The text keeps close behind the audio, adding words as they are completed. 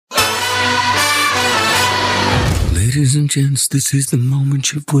Ladies and gents, this is the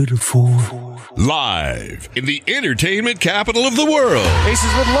moment you've waited for. Live in the entertainment capital of the world. Aces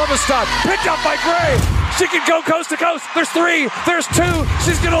with Lovestad, picked up by Gray. She can go coast to coast. There's three, there's two.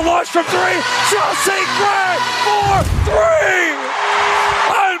 She's going to launch from three. Chelsea Gray for three.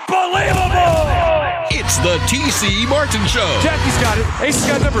 Unbelievable. It's the T.C. Martin Show. Jackie's got it. Aces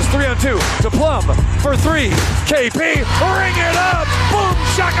got numbers 3 on 2. To Plum for 3. KP, ring it up. Boom,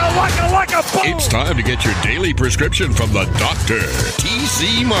 shaka, laka, laka, boom. It's time to get your daily prescription from the doctor,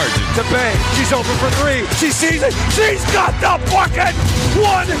 T.C. Martin. To Bay. She's open for 3. She sees it. She's got the bucket.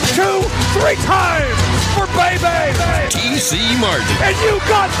 1, 2, 3 times for Bay Bay. T.C. Martin. And you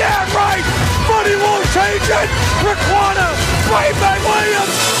got that right. Money won't change it. Raquana, Bay Bay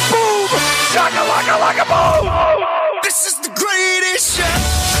Williams. Boom, shaka, laka, laka, boom. This is the greatest show.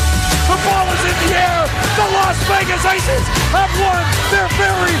 The ball is in the air. The Las Vegas Aces have won their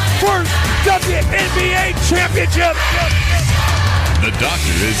very first WNBA championship. The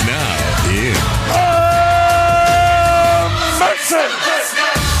doctor is now in. Mercy.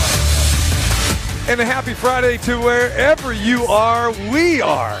 And a happy Friday to wherever you are. We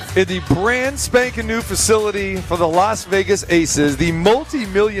are in the brand spanking new facility for the Las Vegas Aces, the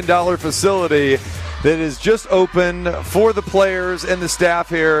multi-million-dollar facility that is just open for the players and the staff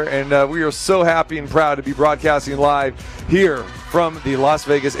here. And we are so happy and proud to be broadcasting live here from the Las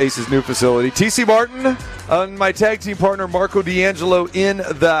Vegas Aces new facility. TC Martin and my tag team partner Marco D'Angelo in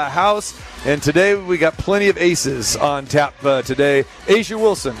the house. And today we got plenty of aces on tap today. A'ja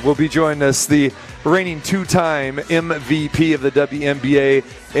Wilson will be joining us, the reigning two-time MVP of the WNBA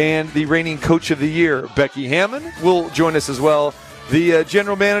and the reigning Coach of the Year. Becky Hammon will join us as well. The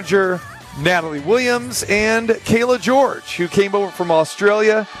general manager, Natalie Williams, and Kayla George, who came over from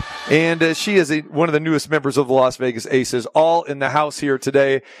Australia. And she is one of the newest members of the Las Vegas Aces, all in the house here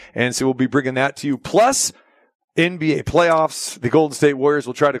today. And so we'll be bringing that to you. Plus, NBA playoffs. The Golden State Warriors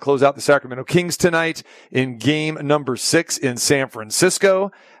will try to close out the Sacramento Kings tonight in game number 6 in San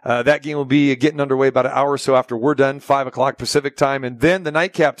Francisco. That game will be getting underway about an hour or so after we're done, 5 o'clock Pacific time. And then the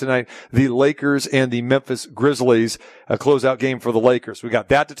nightcap tonight, the Lakers and the Memphis Grizzlies, a closeout game for the Lakers. We got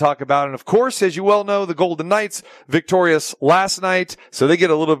that to talk about. And of course, as you well know, the Golden Knights victorious last night. So they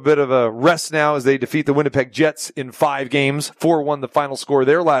get a little bit of a rest now as they defeat the Winnipeg Jets in 5 games. 4-1 the final score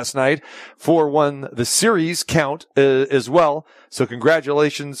there last night. 4-1 the series count as well. So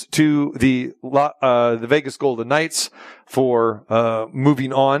congratulations to the Vegas Golden Knights for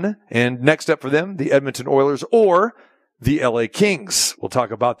moving on. And next up for them, the Edmonton Oilers or the LA Kings. We'll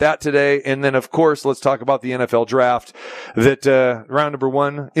talk about that today. And then, of course, let's talk about the NFL draft that round number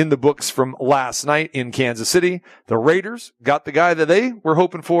 1 in the books from last night in Kansas City. The Raiders got the guy that they were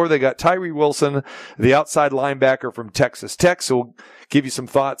hoping for. They got Tyree Wilson, the outside linebacker from Texas Tech. So we'll give you some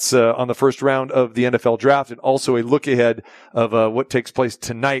thoughts on the first round of the NFL draft and also a look ahead of what takes place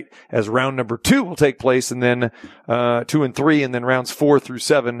tonight as round number 2 will take place, and then 2 and 3, and then rounds 4 through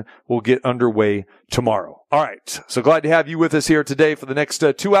 7 will get underway tomorrow. All right. So glad to have you with us here today for the next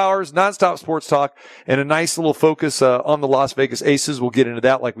 2 hours, nonstop sports talk and a nice little focus on the Las Vegas Aces. We'll get into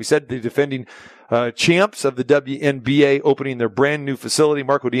that. Like we said, the defending champs of the WNBA opening their brand new facility.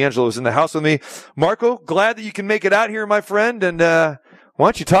 Marco D'Angelo is in the house with me. Marco, glad that you can make it out here, my friend. And why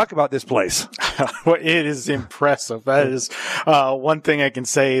don't you talk about this place? Well, it is impressive. That is one thing I can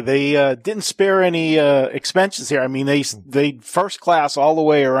say. They didn't spare any expenses here. I mean, they first class all the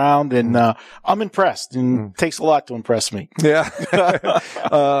way around, and I'm impressed. And it takes a lot to impress me. Yeah.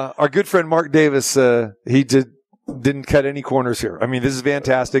 Our good friend Mark Davis, he didn't cut any corners here. I mean, this is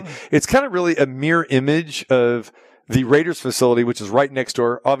fantastic. It's kind of really a mirror image of the Raiders facility, which is right next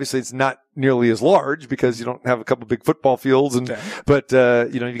door. Obviously, it's not nearly as large because you don't have a couple big football fields, but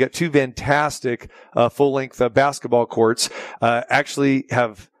you got 2 fantastic full-length basketball courts. Actually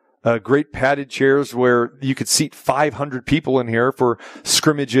have great padded chairs where you could seat 500 people in here for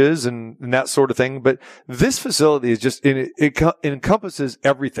scrimmages and that sort of thing. But this facility is just it encompasses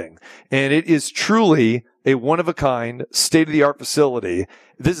everything, and it is truly a one-of-a-kind, state-of-the-art facility.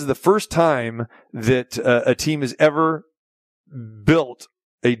 This is the first time that a team has ever built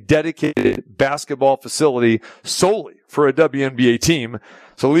a dedicated basketball facility solely for a WNBA team.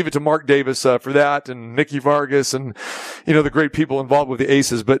 So leave it to Mark Davis for that, and Nikki Vargas, and the great people involved with the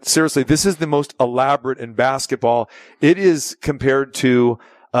Aces. But seriously, this is the most elaborate in basketball. It is compared to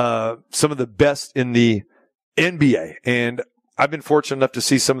some of the best in the NBA, and I've been fortunate enough to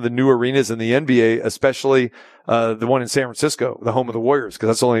see some of the new arenas in the NBA, especially the one in San Francisco, the home of the Warriors, because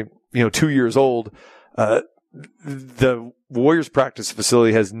that's only 2 years old. The Warriors practice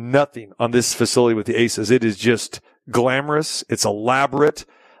facility has nothing on this facility with the Aces. It is just glamorous. It's elaborate.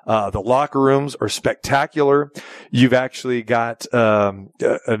 The locker rooms are spectacular. You've actually got an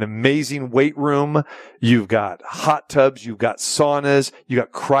amazing weight room. You've got hot tubs. You've got saunas. You've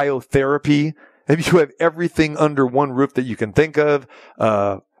got cryotherapy. And you have everything under one roof that you can think of.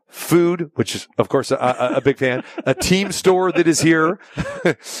 Food, which is, of course, a big fan. A team store that is here.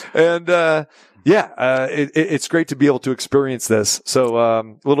 And, it's great to be able to experience this. So, a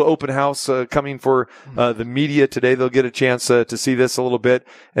little open house, coming for, the media today. They'll get a chance, to see this a little bit.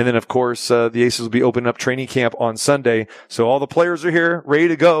 And then, of course, the Aces will be opening up training camp on Sunday. So all the players are here, ready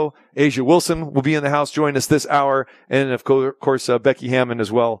to go. A'ja Wilson will be in the house, join us this hour. And of course, Becky Hammon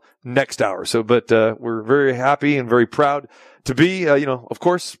as well next hour. So, but, we're very happy and very proud to be, of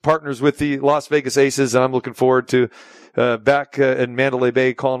course, partners with the Las Vegas Aces. And I'm looking forward to, back in Mandalay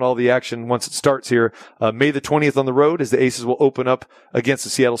Bay, calling all the action once it starts here. May the 20th on the road as the Aces will open up against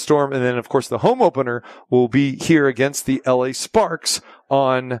the Seattle Storm. And then, of course, the home opener will be here against the LA Sparks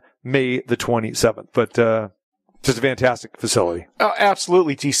on May the 27th. But, just a fantastic facility. Oh,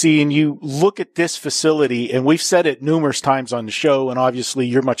 absolutely, TC. And you look at this facility, and we've said it numerous times on the show, and obviously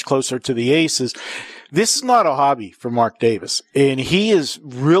you're much closer to the Aces. This is not a hobby for Mark Davis. And he is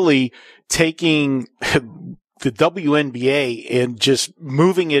really taking the WNBA and just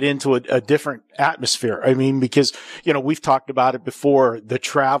moving it into a different atmosphere. I mean, because, we've talked about it before, the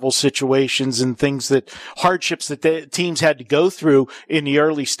travel situations and hardships that the teams had to go through in the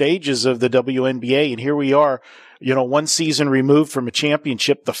early stages of the WNBA. And here we are, one season removed from a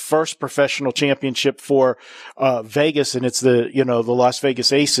championship, the first professional championship for, Vegas. And it's the Las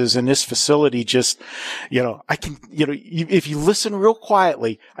Vegas Aces. And this facility just, if you listen real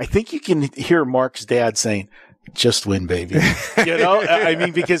quietly, I think you can hear Mark's dad saying, just win, baby. I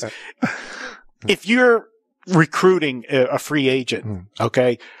mean, because if you're recruiting a free agent,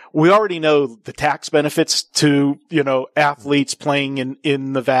 okay, we already know the tax benefits to, athletes playing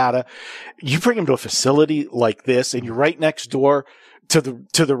in Nevada. You bring them to a facility like this and you're right next door to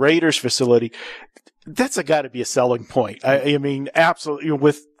the Raiders facility. That's got to be a selling point. I mean, absolutely,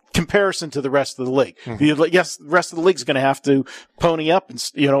 with comparison to the rest of the league. Yes, the rest of the league's going to have to pony up and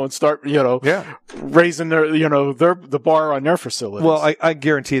start, raising the bar on their facilities. Well, I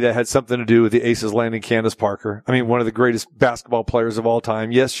guarantee that had something to do with the Aces landing Candace Parker. I mean, one of the greatest basketball players of all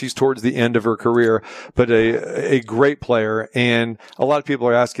time. Yes, she's towards the end of her career, but a great player. And a lot of people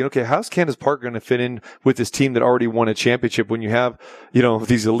are asking, okay, how's Candace Parker going to fit in with this team that already won a championship when you have,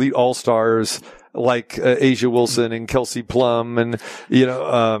 these elite all-stars like A'ja Wilson and Kelsey Plum and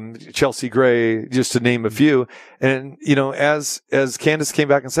Chelsea Gray, just to name a few. And as Candace came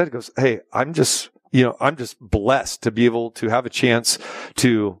back and said, it goes, hey, I'm just blessed to be able to have a chance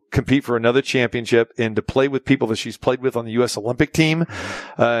to compete for another championship and to play with people that she's played with on the U.S. Olympic team,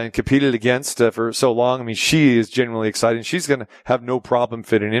 and competed against for so long. I mean, she is genuinely excited. She's going to have no problem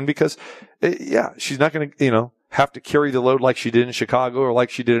fitting in because, she's not going to, have to carry the load like she did in Chicago or like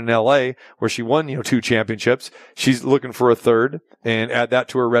she did in LA, where she won, 2 championships. She's looking for a third and add that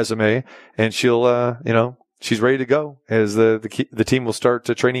to her resume, and she'll, she's ready to go as the team will start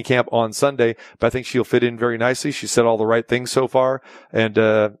to training camp on Sunday. But I think she'll fit in very nicely. She said all the right things so far, and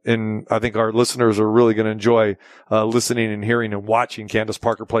I think our listeners are really going to enjoy listening and hearing and watching Candace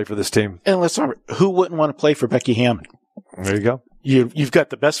Parker play for this team. And let's remember, who wouldn't want to play for Becky Hammon? There you go. You've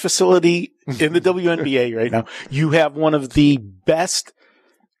got the best facility in the WNBA right now. You have one of the best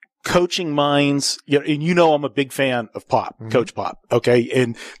coaching minds, and I'm a big fan of Pop, Coach Pop. Okay.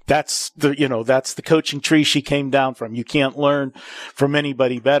 And that's the coaching tree she came down from. You can't learn from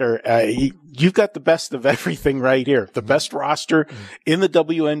anybody better. You've got the best of everything right here. The best roster in the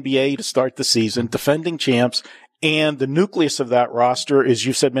WNBA to start the season, defending champs. And the nucleus of that roster, as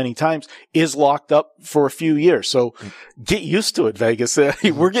you've said many times, is locked up for a few years. So get used to it, Vegas.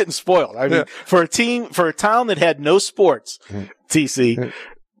 We're getting spoiled. I mean, for a town that had no sports, TC,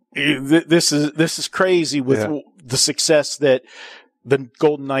 this is crazy with the success that the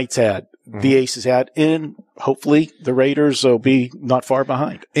Golden Knights had, the Aces had, and hopefully the Raiders will be not far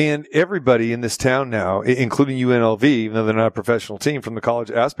behind. And everybody in this town now, including UNLV, even though they're not a professional team from the college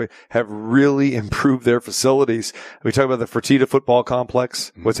aspect, have really improved their facilities. We talk about the Fertitta football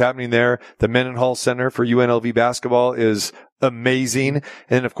complex, what's happening there. The Mendenhall Center for UNLV basketball is amazing.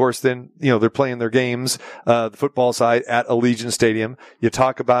 And of course, then, they're playing their games, the football side at Allegiant Stadium. You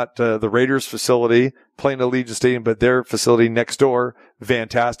talk about, the Raiders facility playing at Allegiant Stadium, but their facility next door,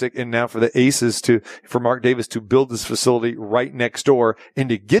 fantastic. And now for the Aces for Mark Davis to build this facility right next door and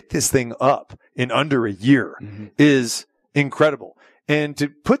to get this thing up in under a year is incredible. And to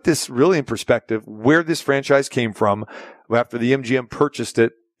put this really in perspective, where this franchise came from after the MGM purchased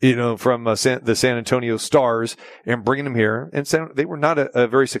it from the San Antonio Stars and bringing them here. And they were not a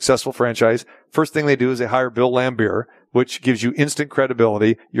very successful franchise. First thing they do is they hire Bill Laimbeer, which gives you instant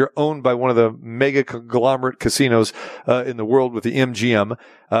credibility. You're owned by one of the mega conglomerate casinos in the world with the MGM.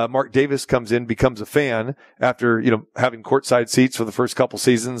 Mark Davis comes in, becomes a fan after, having courtside seats for the first couple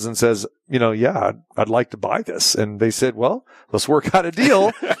seasons and says, yeah, I'd like to buy this. And they said, well, let's work out a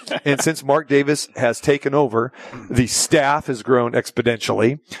deal. And since Mark Davis has taken over, the staff has grown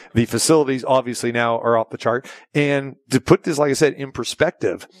exponentially. The facilities obviously now are off the chart. And to put this, like I said, in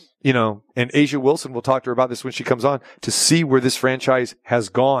perspective, and Asia Wilson, we'll talk to her about this when she comes on, to see where this franchise has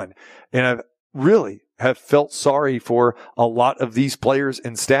gone. And I've really have felt sorry for a lot of these players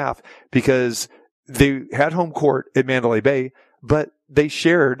and staff because they had home court at Mandalay Bay, but they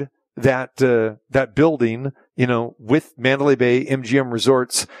shared that building, with Mandalay Bay MGM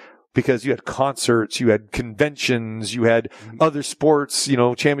Resorts, because you had concerts, you had conventions, you had other sports,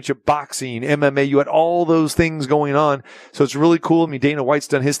 championship boxing, MMA, you had all those things going on. So it's really cool. I mean, Dana White's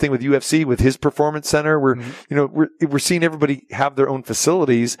done his thing with UFC, with his performance center, where, we're seeing everybody have their own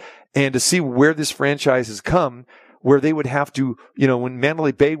facilities, and to see where this franchise has come, where they would have to, when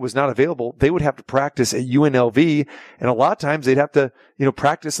Mandalay Bay was not available, they would have to practice at UNLV. And a lot of times they'd have to,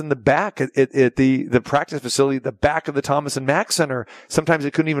 practice in the back at the practice facility, the back of the Thomas and Mack Center. Sometimes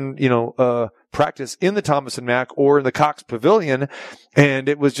they couldn't even, practice in the Thomas and Mack or in the Cox Pavilion. And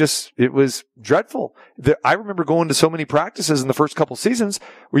it was dreadful. I remember going to so many practices in the first couple seasons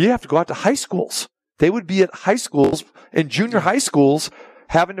where you have to go out to high schools. They would be at high schools and junior high schools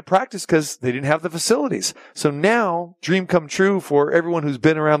having to practice because they didn't have the facilities. So now, dream come true for everyone who's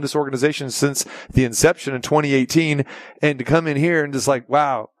been around this organization since the inception in 2018, and to come in here and just like,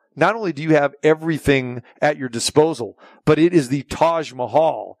 wow, not only do you have everything at your disposal, but it is the Taj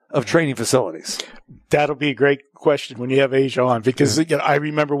Mahal of training facilities. That'll be a great question when you have Asia on, because I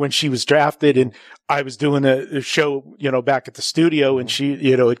remember when she was drafted and I was doing a show, back at the studio, and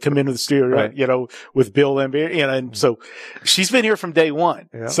she, had come into the studio, right, with Bill Laimbeer, and so she's been here from day one.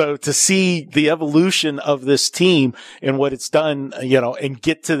 Yeah. So to see the evolution of this team and what it's done, and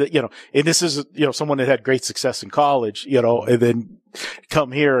get to the, and this is, someone that had great success in college, and then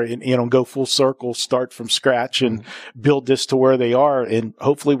come here and, go full circle, start from scratch and build this to where they are. And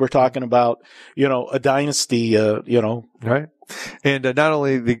hopefully we're talking about, a dynasty, Right. And not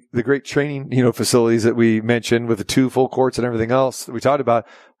only the great training, facilities that we mentioned with the 2 full courts and everything else that we talked about,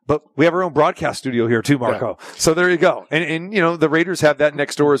 but we have our own broadcast studio here too, Marco. Yeah. So there you go. And the Raiders have that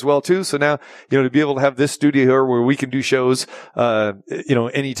next door as well too. So now, to be able to have this studio here where we can do shows,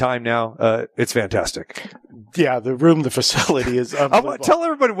 anytime now, it's fantastic. Yeah, the facility is unbelievable. Tell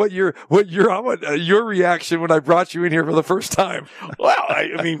everybody I want your reaction when I brought you in here for the first time. Well,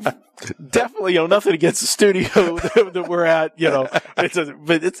 I mean, definitely, nothing against the studio that we're at,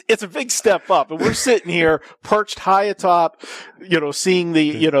 but it's a big step up, and we're sitting here perched high atop, seeing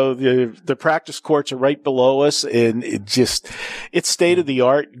the practice courts are right below us, and it's state of the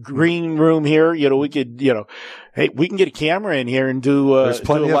art green room here. We could, hey, we can get a camera in here and do,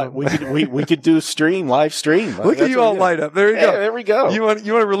 we could do live stream. Look at you all light up. There you go. There we go. You want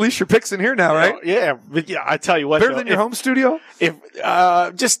to release your picks in here now, right? Yeah. But I tell you what. Better than your home studio? If,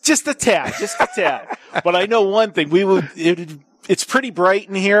 just a tad. But I know one thing, it's pretty bright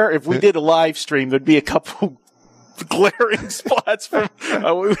in here. If we did a live stream, there'd be a couple glaring spots from,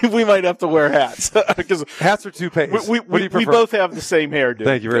 we might have to wear hats. Because hats or toupees? We both have the same hairdo.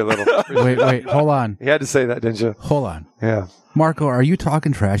 Thank you very little. Wait, hold on. You had to say that, didn't you? Hold on. Yeah. Marco, are you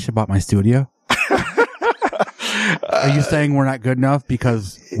talking trash about my studio? Are you saying we're not good enough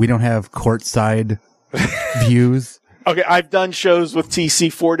because we don't have courtside views? Okay, I've done shows with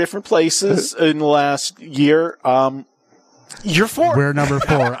TC 4 different places in the last year. You're 4. We're number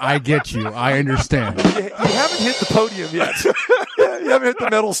 4. I get you. I understand. You haven't hit the podium yet. You haven't hit the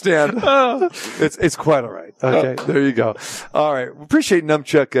medal stand. It's quite all right. Okay, there you go. All right. We appreciate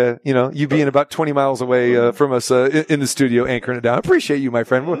Numchuck, you being about 20 miles away from us in the studio anchoring it down. Appreciate you, my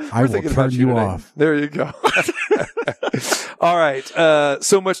friend. I will turn you off. There you go. All right.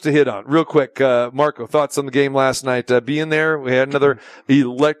 So much to hit on. Real quick, Marco, thoughts on the game last night? Being there, we had another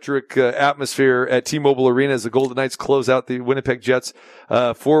electric atmosphere at T-Mobile Arena as the Golden Knights close out the Winnipeg Jets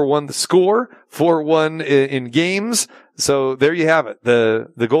 4-1 the score, 4-1 in games. So there you have it.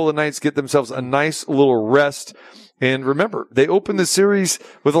 The Golden Knights get themselves a nice little rest. And remember, they opened the series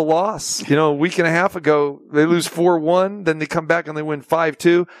with a loss. A week and a half ago, they lose 4-1. Then they come back and they win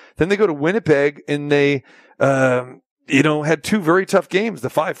 5-2. Then they go to Winnipeg and they, had 2 very tough games. The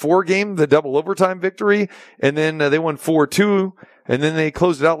 5-4 game, the double overtime victory. And then they won 4-2 and then they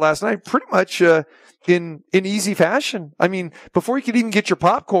closed it out last night pretty much in easy fashion. I mean, before you could even get your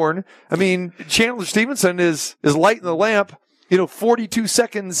popcorn, I mean, Chandler Stevenson is lighting the lamp, 42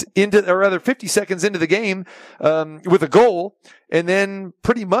 seconds into, or rather 50 seconds into the game, with a goal. And then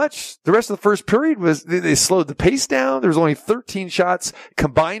pretty much the rest of the first period was, they slowed the pace down. There was only 13 shots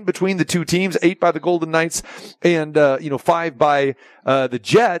combined between the two teams, 8 by the Golden Knights and, 5 by, the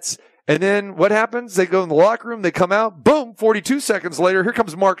Jets. And then what happens? They go in the locker room, they come out, boom, 42 seconds later, here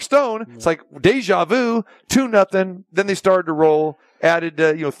comes Mark Stone. It's like deja vu, 2-0. Then they started to roll, added,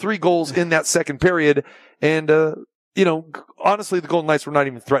 3 goals in that second period. And, honestly, the Golden Knights were not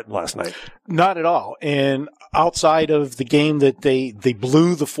even threatened last night. Not at all. And outside of the game that they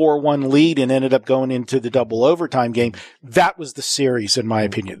blew the 4-1 lead and ended up going into the double overtime game, that was the series, in my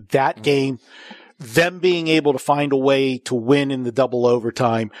opinion. That game, them being able to find a way to win in the double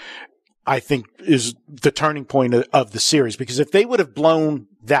overtime, I think is the turning point of the series. Because if they would have blown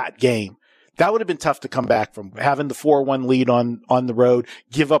that game, that would have been tough to come back from, having the 4-1 lead on the road,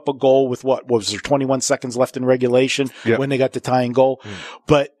 give up a goal with what was there, 21 seconds left in regulation when they got the tying goal.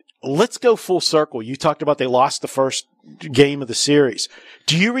 But let's go full circle. You talked about they lost the first game of the series.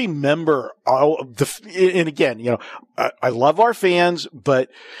 Do you remember and again, I love our fans, but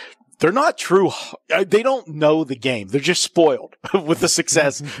they're not true. They don't know the game. They're just spoiled with the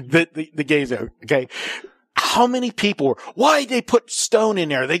success that the game's are. Okay. How many people were, why did they put Stone in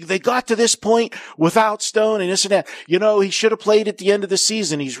there? They got to this point without Stone and this and that. He should have played at the end of the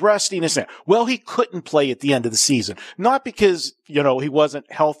season. He's rusty and this and that. Well, he couldn't play at the end of the season. Not because, he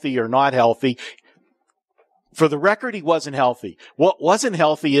wasn't healthy or not healthy. For the record, he wasn't healthy. What wasn't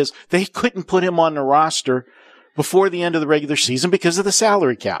healthy is they couldn't put him on the roster before the end of the regular season because of the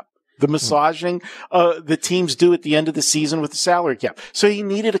salary cap. The massaging the teams do at the end of the season with the salary cap. So he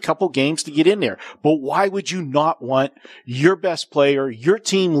needed a couple games to get in there. But why would you not want your best player, your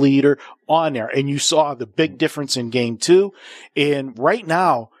team leader on there? And you saw the big difference in game 2. And right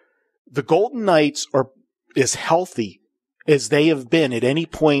now, the Golden Knights are as healthy as they have been at any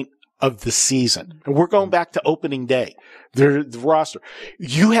point of the season. And we're going back to opening day. The roster.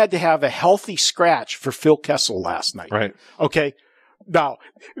 You had to have a healthy scratch for Phil Kessel last night. Right. Okay. Now,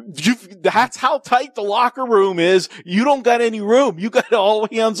 that's how tight the locker room is. You don't got any room. You got all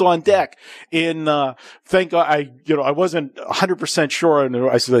hands on deck. And, thank God, I wasn't 100% sure. And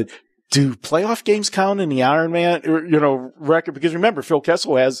I said, do playoff games count in the Ironman, record? Because remember, Phil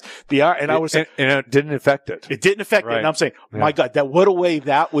Kessel has the Iron, and I was, and it didn't affect it. It didn't affect it. And I'm saying, my God, what a way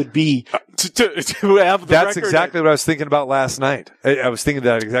that would be to have the That's record. exactly what I was thinking about last night. I was thinking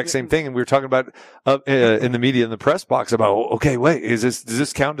that exact same thing. And we were talking about, in the media, in the press box about, okay, wait, does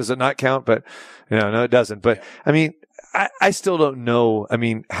this count? Does it not count? But, no, it doesn't. But I mean, I still don't know. I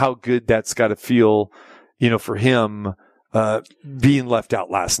mean, how good that's got to feel, for him, being left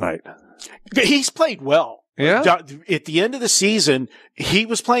out last night. He's played well. Yeah. At the end of the season, he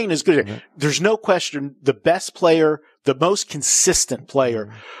was playing as good. Mm-hmm. There's no question the best player, the most consistent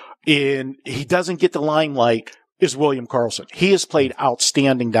player, and he doesn't get the limelight, is William Karlsson. He has played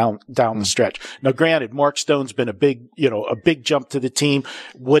outstanding down the stretch. Now, granted, Mark Stone's been a big jump to the team.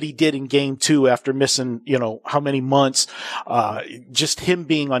 What he did in game 2 after missing, how many months, just him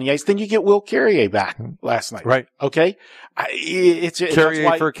being on the ice. Then you get Will Carrier back last night. Right. Okay. It's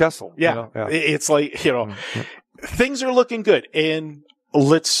Carrier for Kessel. Yeah. It's like, things are looking good. And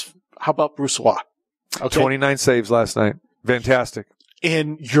how about Broussard? Okay. 29 saves last night. Fantastic.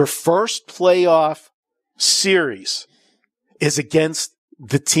 And your first playoff series is against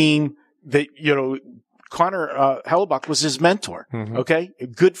the team that, Connor Hellebuyck was his mentor. Mm-hmm. Okay. A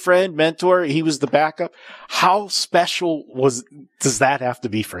good friend, mentor. He was the backup. How special does that have to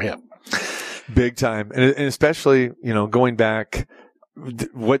be for him? Big time. And especially, going back,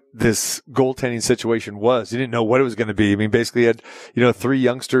 what this goaltending situation was. You didn't know what it was going to be. I mean, basically you had, 3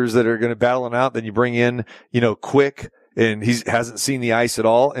 youngsters that are going to battle it out. Then you bring in, Quick, and he hasn't seen the ice at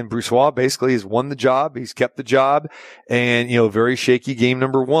all. And Broussard basically has won the job. He's kept the job. And, very shaky game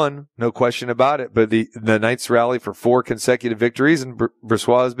number 1. No question about it. But the Knights rally for 4 consecutive victories, and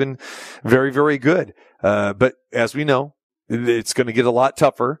Broussard has been very, very good. But as we know, it's going to get a lot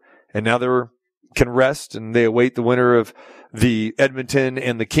tougher. And now they can rest, and they await the winner of the Edmonton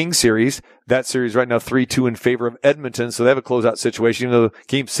and the King series. That series right now 3-2 in favor of Edmonton. So they have a closeout situation, even though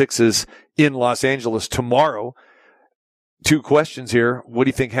game 6 is in Los Angeles tomorrow. 2 questions here. What do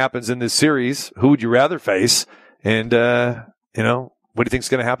you think happens in this series? Who would you rather face? And, what do you think is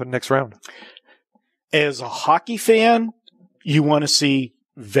going to happen next round? As a hockey fan, you want to see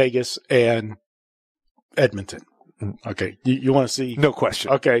Vegas and Edmonton. Okay. You want to see? No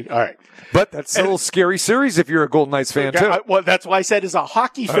question. Okay. All right. But that's a little scary series if you're a Golden Knights fan, too. Well, that's why I said as a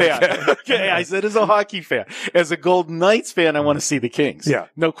hockey fan. Okay. I said as a hockey fan. As a Golden Knights fan, I want to see the Kings. Yeah.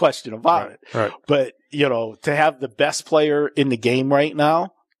 No question about it. Right. But, to have the best player in the game right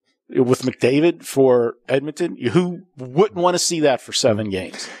now with McDavid for Edmonton, who wouldn't want to see that for 7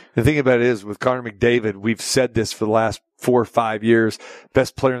 games? The thing about it is, with Connor McDavid, we've said this for the last 4 or 5 years,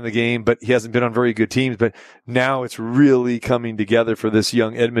 best player in the game, but he hasn't been on very good teams. But now it's really coming together for this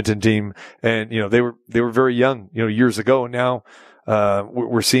young Edmonton team. And, they were very young, years ago. And now,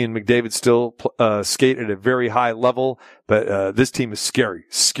 we're seeing McDavid still, skate at a very high level. But, this team is scary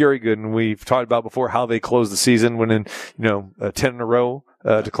good. And we've talked about before how they closed the season, winning, 10 in a row.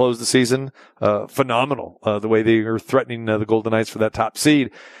 To close the season, phenomenal. The way they are threatening the Golden Knights for that top seed.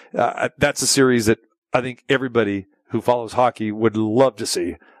 That's a series that I think everybody who follows hockey would love to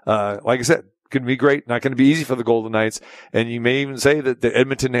see. Like I said, going to be great. Not going to be easy for the Golden Knights. And you may even say that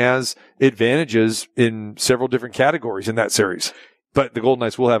Edmonton has advantages in several different categories in that series. But the Golden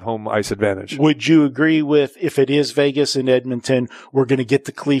Knights will have home ice advantage. Would you agree with, if it is Vegas and Edmonton, we're going to get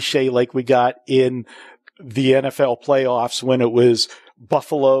the cliche like we got in the NFL playoffs when it was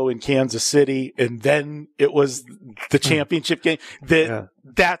Buffalo and Kansas City, and then it was the championship game.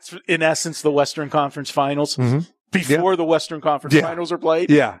 That's in essence the Western Conference Finals before the Western Conference Finals are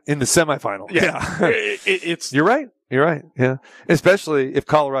played. Yeah, in the semifinal. Yeah, You're right. You're right. Yeah, especially if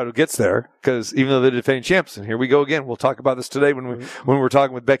Colorado gets there, because even though they're defending champs, and here we go again. We'll talk about this today when we're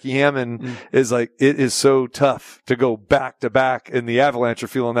talking with Becky Hammond. Is like, it is so tough to go back to back, and the Avalanche are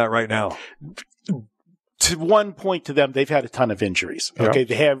feeling that right now. To one point to them, they've had a ton of injuries. Okay.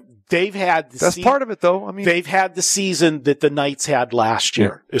 They've had that's part of it though. I mean, they've had the season that the Knights had last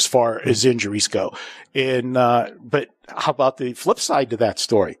year as far as injuries go. And, but how about the flip side to that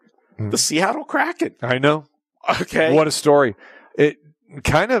story? The Seattle Kraken. I know. Okay. What a story. It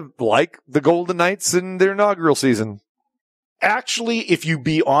kind of like the Golden Knights in their inaugural season. Actually, if you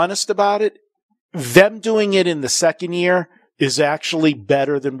be honest about it, them doing it in the second year is actually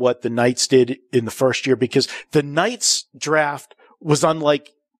better than what the Knights did in the first year, because the Knights draft was unlike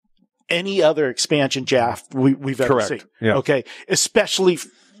any other expansion draft we've ever seen. Yeah. Okay. Especially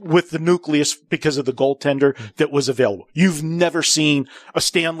with the nucleus because of the goaltender that was available. You've never seen a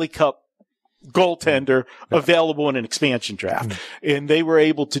Stanley Cup goaltender available in an expansion draft. And they were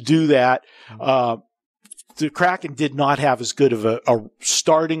able to do that. The Kraken did not have as good of a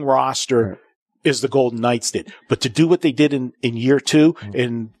starting roster as the Golden Knights did. But to do what they did in year 2,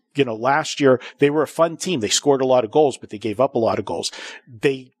 and, last year, they were a fun team. They scored a lot of goals, but they gave up a lot of goals.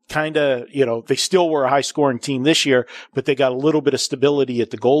 They kind of, they still were a high scoring team this year, but they got a little bit of stability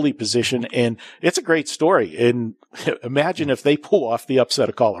at the goalie position, and it's a great story. And imagine if they pull off the upset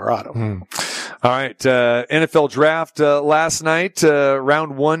of Colorado. All right. NFL draft, last night,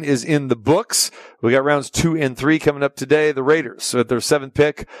 round 1 is in the books. We got rounds 2 and 3 coming up today. The Raiders at their 7th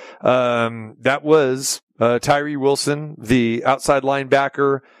pick. That was, Tyree Wilson, the outside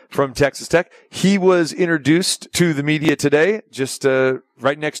linebacker from Texas Tech. He was introduced to the media today, just,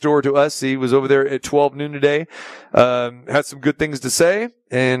 right next door to us. He was over there at 12 noon today. Had some good things to say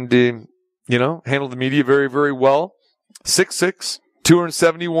and, handled the media very, very well. 6'6",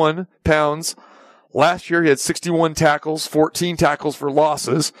 271 pounds. Last year, he had 61 tackles, 14 tackles for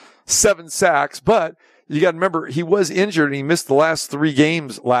losses, 7 sacks. But you got to remember, he was injured and he missed the last 3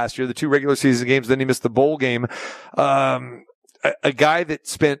 games last year, the 2 regular season games. Then he missed the bowl game. A guy that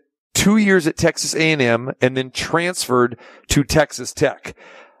spent 2 years at Texas A&M and then transferred to Texas Tech.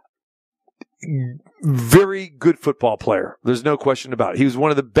 Very good football player. There's no question about it. He was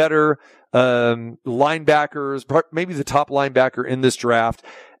one of the better linebackers, maybe the top linebacker in this draft.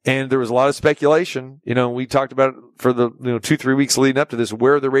 And there was a lot of speculation. We talked about it for the 2-3 weeks leading up to this,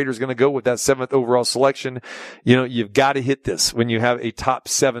 where the Raiders going to go with that 7th overall selection. You've got to hit this when you have a top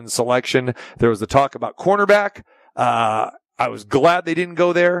 7 selection. There was the talk about cornerback. I was glad they didn't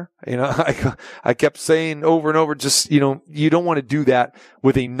go there. I kept saying over and over, just, you don't want to do that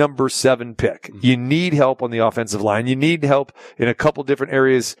with a number 7 pick. You need help on the offensive line. You need help in a couple different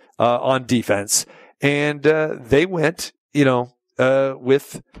areas, on defense. And, they went,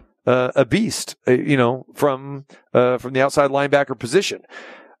 with, a beast, from the outside linebacker position.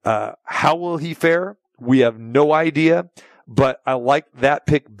 How will he fare? We have no idea, but I like that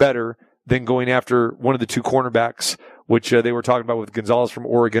pick better than going after one of the 2 cornerbacks, which they were talking about with Gonzalez from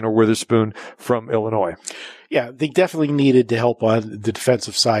Oregon or Witherspoon from Illinois. Yeah, they definitely needed to help on the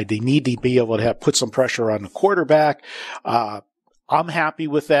defensive side. They need to be able to put some pressure on the quarterback. I'm happy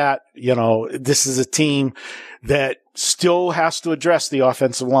with that. This is a team that still has to address the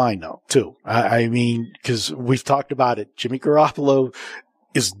offensive line, though, too. I mean, because we've talked about it. Jimmy Garoppolo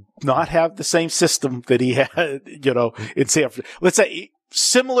is not have the same system that he had, in San Francisco. Let's say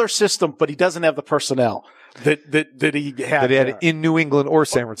similar system, but he doesn't have the personnel that he had in New England or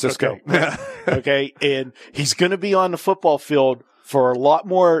San Francisco. Okay. Okay. And he's going to be on the football field for a lot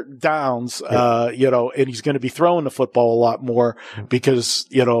more downs, and he's going to be throwing the football a lot more because,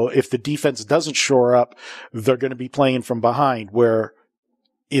 if the defense doesn't shore up, they're going to be playing from behind, where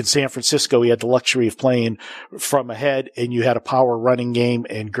in San Francisco, he had the luxury of playing from ahead, and you had a power running game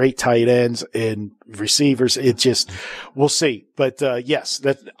and great tight ends and receivers. It just, we'll see. But, yes,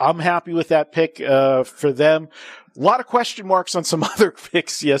 I'm happy with that pick, for them. A lot of question marks on some other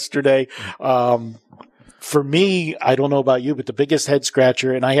picks yesterday. For me, I don't know about you, but the biggest head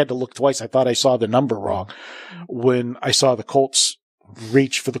scratcher, and I had to look twice. I thought I saw the number wrong when I saw the Colts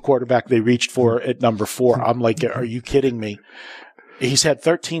reach for the quarterback they reached for at number 4. I'm like, are you kidding me? He's had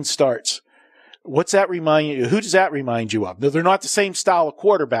 13 starts. What's that remind you? Who does that remind you of? They're not the same style of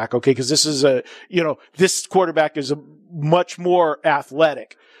quarterback, okay? Because this is this quarterback is much more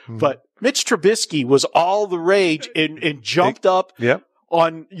athletic. Mm-hmm. But Mitch Trubisky was all the rage and jumped up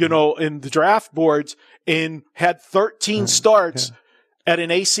on, in the draft boards and had 13 starts at an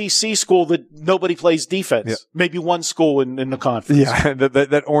ACC school that nobody plays defense. Yeah. Maybe one school in the conference. Yeah,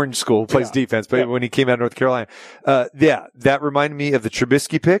 that orange school plays defense, but when he came out of North Carolina. That reminded me of the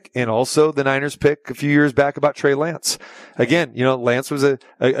Trubisky pick and also the Niners pick a few years back about Trey Lance. Again, Lance was a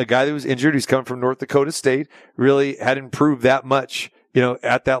guy that was injured. He's coming from North Dakota State, really hadn't improved that much,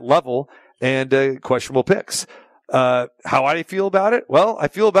 at that level, and questionable picks. How I feel about it? Well, I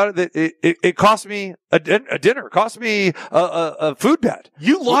feel about it that it cost me a dinner, cost me a food bet.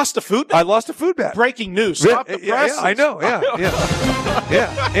 You lost a food bet? I lost a food bet. Breaking news. Stop the press. Yeah, I know.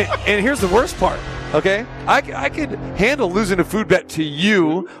 Yeah. And here's the worst part. Okay. I could handle losing a food bet to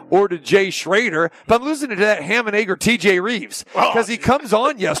you or to Jay Schrader, but I'm losing it to that ham and egg or TJ Reeves because he comes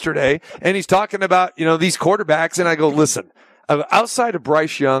on yesterday and he's talking about, these quarterbacks. And I go, listen, outside of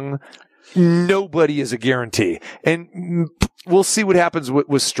Bryce Young, nobody is a guarantee. And we'll see what happens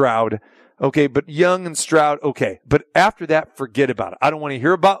with Stroud. Okay. But Young and Stroud. Okay. But after that, forget about it. I don't want to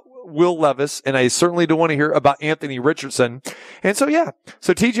hear about Will Levis, and I certainly don't want to hear about Anthony Richardson. And so,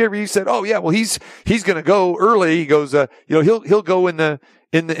 so TJ Reeves said, oh yeah, well, he's going to go early. He goes, he'll go in the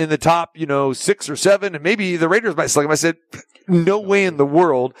top, 6 or 7, and maybe the Raiders might select him. I said, no way in the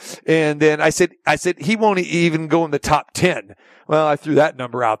world. And then I said, he won't even go in the top 10. Well, I threw that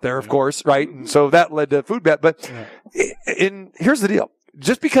number out there, of course, right? And so that led to a food bet. But and here's the deal.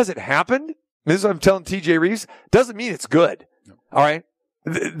 Just because it happened, this is what I'm telling TJ Reeves, doesn't mean it's good. All right?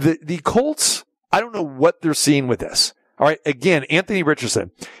 The Colts, I don't know what they're seeing with this. All right? Again, Anthony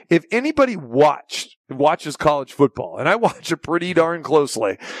Richardson. If anybody watches college football, and I watch it pretty darn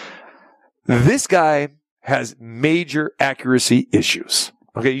closely, this guy has major accuracy issues.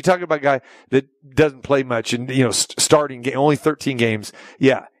 Okay, you talking about a guy that doesn't play much and, starting only 13 games.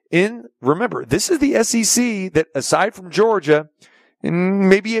 Yeah. Remember, this is the SEC that aside from Georgia and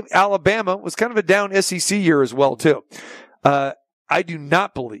maybe Alabama was kind of a down SEC year as well, too. I do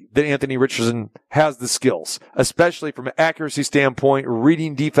not believe that Anthony Richardson has the skills, especially from an accuracy standpoint,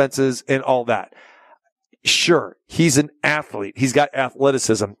 reading defenses and all that. Sure, he's an athlete. He's got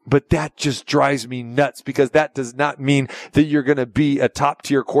athleticism, but that just drives me nuts because that does not mean that you're going to be a top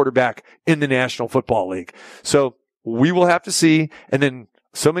tier quarterback in the National Football League. So we will have to see. And then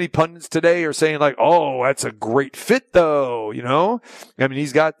so many pundits today are saying like, oh, that's a great fit though. I mean,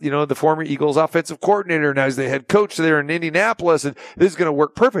 he's got, the former Eagles offensive coordinator. Now he's the head coach there in Indianapolis, and this is going to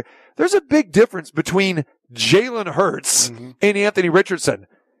work perfect. There's a big difference between Jalen Hurts and Anthony Richardson.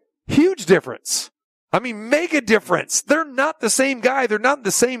 Huge difference. I mean, mega difference. They're not the same guy. They're not in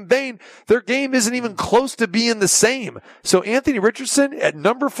the same vein. Their game isn't even close to being the same. So Anthony Richardson at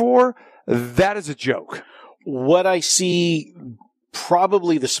number 4, that is a joke. What I see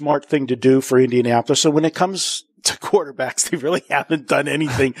probably the smart thing to do for Indianapolis. So when it comes to quarterbacks, they really haven't done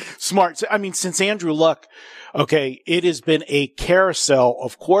anything smart. I mean, since Andrew Luck, okay, it has been a carousel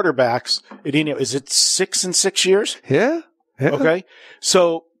of quarterbacks. Is it 6 in 6 years? Yeah. Okay.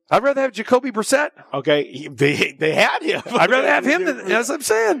 So I'd rather have Jacoby Brissett. Okay. They had him. I'd rather have him than, as I'm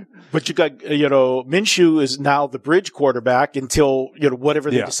saying. But you got, Minshew is now the bridge quarterback until,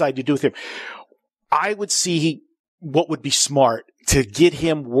 whatever they decide to do with him. I would see what would be smart to get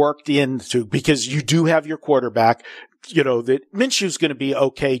him worked into, because you do have your quarterback, that Minshew's going to be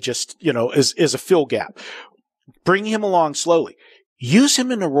okay just, as a fill gap. Bring him along slowly. Use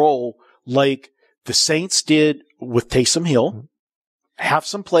him in a role like the Saints did with Taysom Hill. have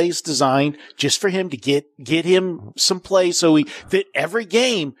some plays designed just for him to get him some plays so that every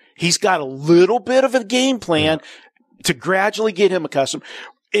game he's got a little bit of a game plan to gradually get him accustomed.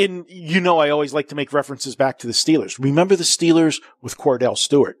 And I always like to make references back to the Steelers. Remember the Steelers with Cordell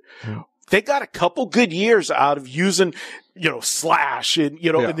Stewart? Yeah. They got a couple good years out of using, slash and,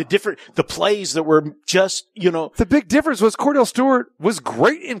 and the plays that were just, The big difference was Cordell Stewart was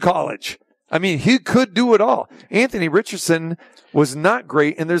great in college. I mean, he could do it all. Anthony Richardson was not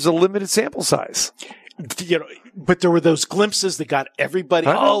great, and there's a limited sample size. But there were those glimpses that got everybody,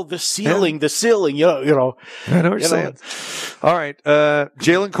 the ceiling, I know what you're saying. All right.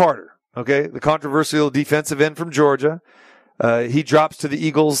 Jalen Carter, okay, the controversial defensive end from Georgia. He drops to the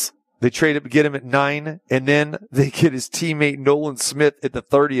Eagles. They trade up to get him at 9, and then they get his teammate Nolan Smith at the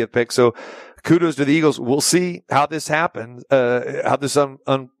 30th pick. So kudos to the Eagles. We'll see how this happens, how this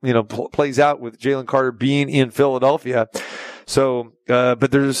plays out with Jalen Carter being in Philadelphia. So,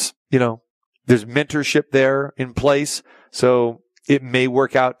 but there's mentorship there in place. So it may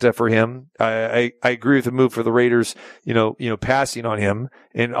work out for him. I agree with the move for the Raiders, passing on him.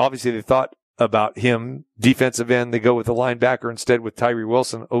 And obviously they thought about him, defensive end. They go with the linebacker instead with Tyree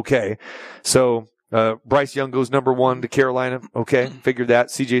Wilson. Okay. So, Bryce Young goes number 1 to Carolina. Okay. Figured that.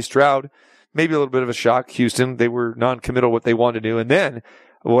 CJ Stroud, maybe a little bit of a shock. Houston, they were non-committal what they wanted to do. And then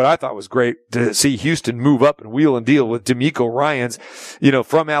what I thought was great to see Houston move up and wheel and deal with DeMeco Ryans,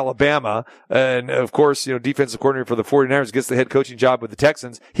 from Alabama. And of course, defensive coordinator for the 49ers gets the head coaching job with the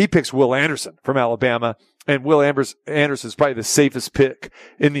Texans. He picks Will Anderson from Alabama. And Will Anderson is probably the safest pick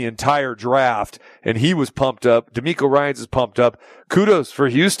in the entire draft. And he was pumped up. DeMeco Ryans is pumped up. Kudos for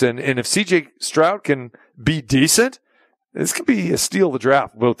Houston. And if CJ Stroud can be decent, this could be a steal of the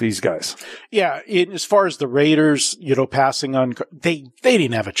draft, both these guys. Yeah. As far as the Raiders, passing on, they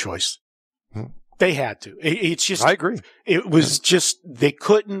didn't have a choice. They had to. It's just, I agree. It was just, they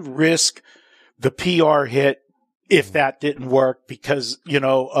couldn't risk the PR hit if that didn't work because,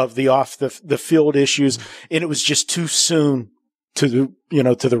 of the off the field issues. And it was just too soon to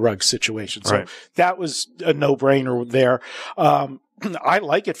the Ruggs situation. So that was a no-brainer there. I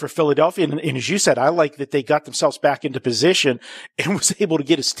like it for Philadelphia. And as you said, I like that they got themselves back into position and was able to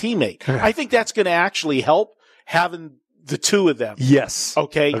get his teammate. I think that's going to actually help having the two of them. Yes.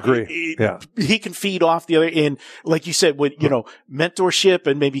 Okay. Agree. He can feed off the other. And like you said, with, mentorship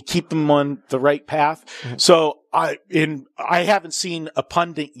and maybe keep them on the right path. So I haven't seen a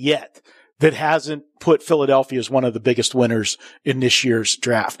pundit yet that hasn't put Philadelphia as one of the biggest winners in this year's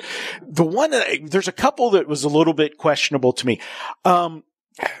draft. There's a couple that was a little bit questionable to me.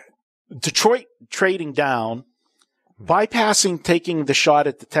 Detroit trading down, taking the shot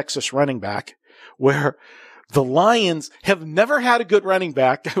at the Texas running back, where the Lions have never had a good running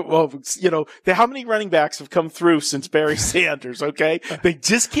back. Well, how many running backs have come through since Barry Sanders? Okay. They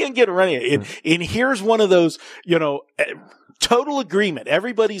just can't get a running. And here's one of those, total agreement.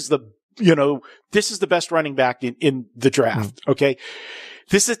 Everybody's this is the best running back in the draft. Okay.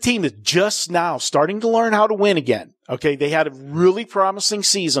 This is a team that's just now starting to learn how to win again. Okay. They had a really promising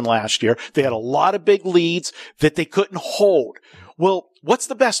season last year. They had a lot of big leads that they couldn't hold. Well, what's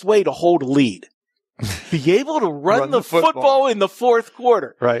the best way to hold a lead? Be able to run the football in the fourth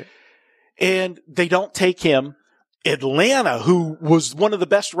quarter. Right. And they don't take him. Atlanta, who was one of the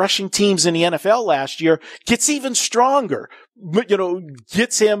best rushing teams in the NFL last year, gets even stronger.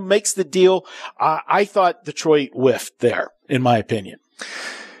 Gets him, makes the deal. I thought Detroit whiffed there, in my opinion.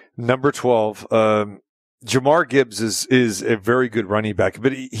 Number 12, Jamar Gibbs is a very good running back,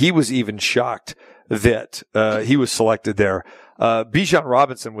 but he was even shocked that he was selected there. Bijan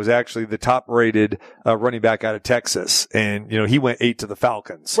Robinson was actually the top-rated running back out of Texas, and he went 8 to the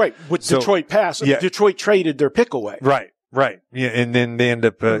Falcons. Right, with Detroit pass. Yeah. Detroit traded their pick away. Right. Yeah, and then they end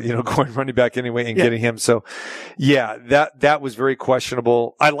up going running back anyway and getting him. So, yeah, that was very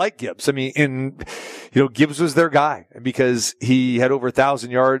questionable. I like Gibbs. I mean, Gibbs was their guy because he had over 1,000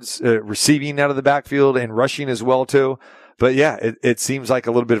 yards receiving out of the backfield and rushing as well too. But yeah, it seems like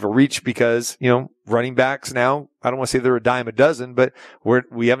a little bit of a reach because, running backs now, I don't want to say they're a dime a dozen, but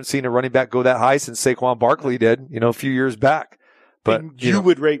we haven't seen a running back go that high since Saquon Barkley did, a few years back. But you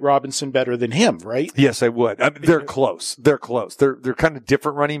would rate Robinson better than him, right? Yes, I would. They're close. They're kind of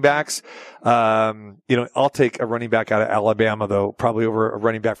different running backs. I'll take a running back out of Alabama though, probably over a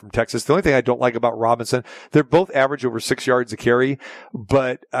running back from Texas. The only thing I don't like about Robinson, they're both average over 6 yards a carry,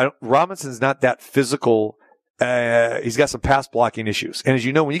 but Robinson's not that physical. He's got some pass blocking issues. And as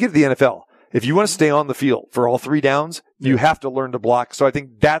you know, when you get to the NFL, if you want to stay on the field for all 3 downs, you have to learn to block. So I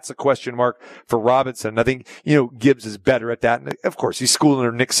think that's a question mark for Robinson. I think, Gibbs is better at that. And of course, he's schooling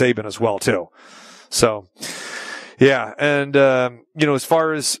under Nick Saban as well, too. So Yeah. And, as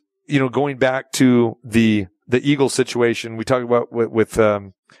far as, going back to the Eagles situation, we talked about with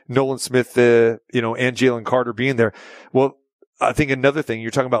Nolan Smith, and Jalen Carter being there. Well, I think another thing,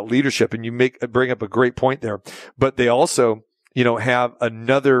 you're talking about leadership, and you bring up a great point there, but they also, have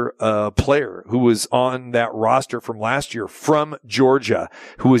another player who was on that roster from last year from Georgia,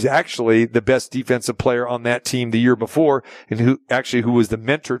 who was actually the best defensive player on that team the year before, and who was the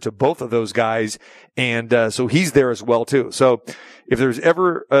mentor to both of those guys. And so he's there as well too. So if there's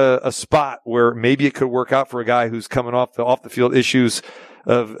ever a spot where maybe it could work out for a guy who's coming off the field issues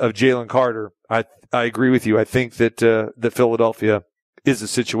of Jalen Carter, I agree with you. I think that Philadelphia is the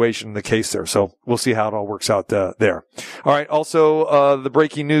situation, the case there. So we'll see how it all works out there. All right. Also, the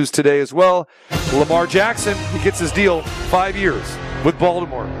breaking news today as well. Lamar Jackson, he gets his deal 5 years with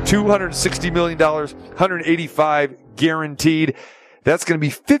Baltimore. $260 million, $185 guaranteed. That's going to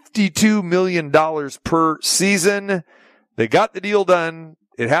be $52 million per season. They got the deal done.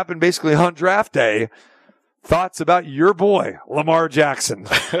 It happened basically on draft day. Thoughts about your boy, Lamar Jackson?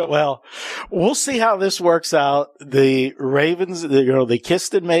 Well, we'll see how this works out. The Ravens, they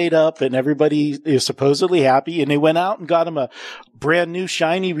kissed and made up, and everybody is supposedly happy, and they went out and got him a brand new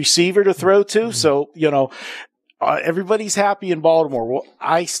shiny receiver to throw to. So, everybody's happy in Baltimore. Well,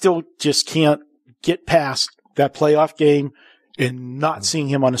 I still just can't get past that playoff game and not seeing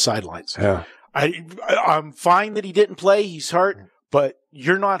him on the sidelines. Yeah. I'm fine that he didn't play. He's hurt, but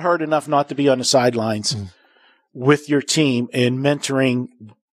you're not hurt enough not to be on the sidelines with your team and mentoring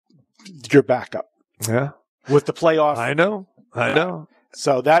your backup. Yeah. With the playoff. I know.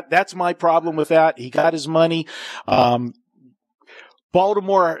 So that's my problem with that. He got his money.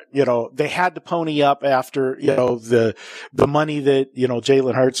 Baltimore, they had to pony up after, the money that,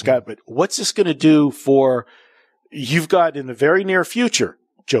 Jalen Hurts got. But what's this going to do for, you've got in the very near future,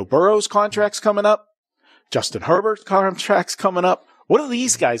 Joe Burrow's contract's coming up. Justin Herbert's contract's coming up. What are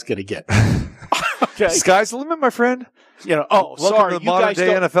these guys going to get? Okay. Sky's the limit, my friend. Sorry, to the modern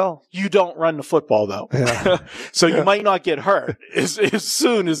day NFL. You don't run the football though. Yeah. So you might not get hurt as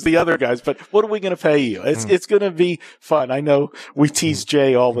soon as the other guys, but what are we going to pay you? It's going to be fun. I know we tease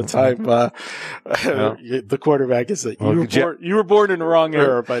Jay all the time. The quarterback is that you were born in the wrong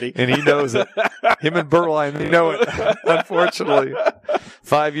era, buddy. And he knows it. Him and Berline, they know it. Unfortunately.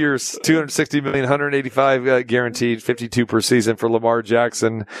 5 years, $260 million, $185 guaranteed, 52 per season for Lamar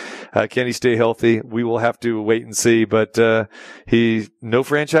Jackson. Can he stay healthy? We will have to wait and see, but no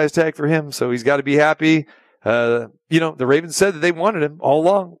franchise tag for him, so he's got to be happy. The Ravens said that they wanted him all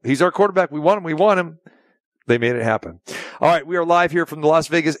along. He's our quarterback. We want him. They made it happen. All right, we are live here from the Las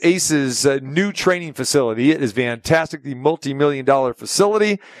Vegas Aces new training facility. It is fantastic, the multi-million-dollar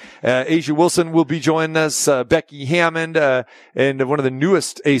facility. A'ja Wilson will be joining us, Becky Hammond, and one of the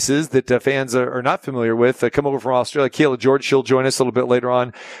newest Aces that fans are not familiar with, come over from Australia, Kayla George. She'll join us a little bit later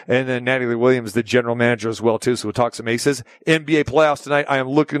on. And then Natalie Williams, the general manager as well, too. So we'll talk some Aces. NBA playoffs tonight. I am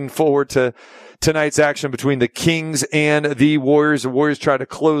looking forward to tonight's action between the Kings and the Warriors. The Warriors try to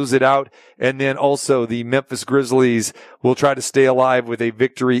close it out. And then also the Memphis Grizzlies will try to stay alive with a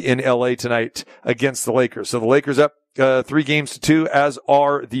victory in LA tonight against the Lakers. So the Lakers up 3-2, as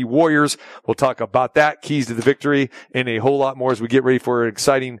are the Warriors. We'll talk about that, keys to the victory, and a whole lot more as we get ready for an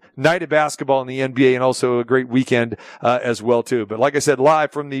exciting night of basketball in the NBA and also a great weekend as well, too. But like I said,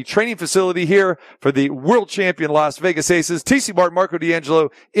 live from the training facility here for the world champion Las Vegas Aces, TC Martin, Marco D'Angelo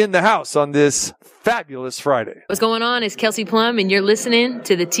in the house on this fabulous Friday. What's going on? It's Kelsey Plum, and you're listening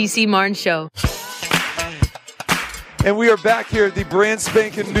to the TC Martin Show. And we are back here at the brand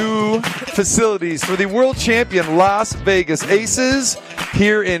spanking new facilities for the world champion Las Vegas Aces.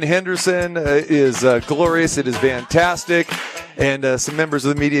 Here in Henderson is glorious. It is fantastic. And some members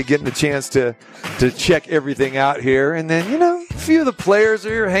of the media getting a chance to check everything out here. And then, a few of the players are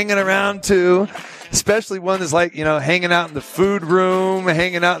here hanging around too. Especially one that's hanging out in the food room,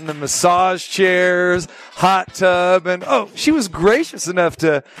 hanging out in the massage chairs, hot tub. And, she was gracious enough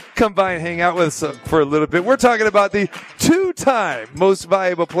to come by and hang out with us for a little bit. We're talking about the two-time most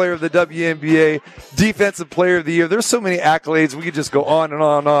valuable player of the WNBA, Defensive Player of the Year. There's so many accolades. We could just go on and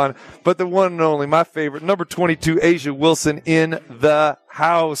on and on. But the one and only, my favorite, number 22, A'ja Wilson in the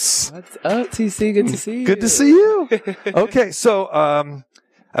house. What's up, TC? Good to see you. Good to see you. Okay, so,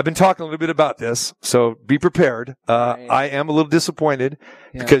 I've been talking a little bit about this, so be prepared. I am a little disappointed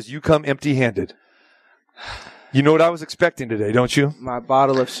because you come empty-handed. You know what I was expecting today, don't you? My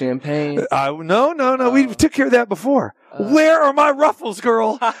bottle of champagne. No. We took care of that before. Where are my ruffles,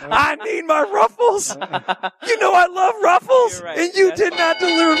 girl? I need my ruffles. You know I love ruffles, You're right. and you did not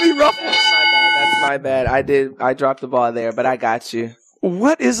deliver me ruffles. That's my bad. I dropped the ball there, but I got you.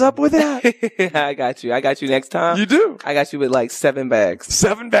 What is up with that? I got you. I got you next time. You do? I got you with like 7 bags.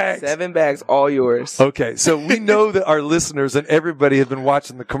 7 bags. 7 bags, all yours. Okay, so we know that our listeners and everybody has been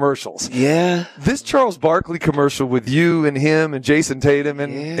watching the commercials. Yeah. This Charles Barkley commercial with you and him and Jason Tatum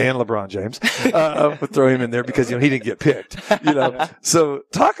and LeBron James, we'll throw him in there because, he didn't get picked, So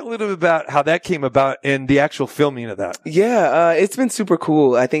talk a little bit about how that came about and the actual filming of that. Yeah, it's been super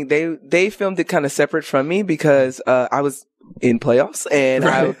cool. I think they filmed it kind of separate from me because I was in playoffs and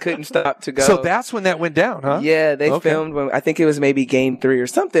I couldn't stop to go. So that's when that went down, huh? Yeah, they filmed when I think it was maybe game 3 or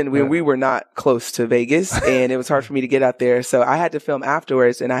something when we were not close to Vegas and it was hard for me to get out there. So I had to film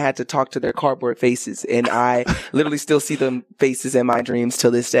afterwards and I had to talk to their cardboard faces and I literally still see them faces in my dreams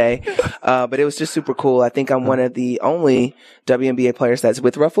till this day. But it was just super cool. I think I'm one of the only WNBA players that's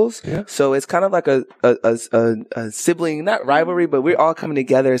with Ruffles. Yeah. So it's kind of like a sibling, not rivalry, but we're all coming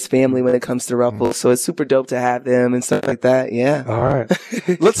together as family when it comes to Ruffles. So it's super dope to have them and stuff like that. Yeah. All right.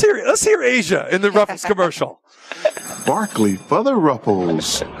 Let's hear Asia in the Ruffles commercial. Barkley for the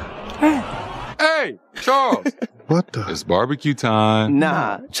Ruffles. Hey, Charles. What the? It's barbecue time.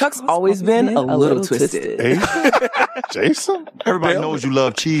 Nah, Chuck's always been a little twisted. Jason? Everybody knows you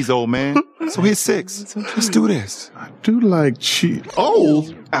love cheese, old man. So here's 6. Let's do this. I do like cheese.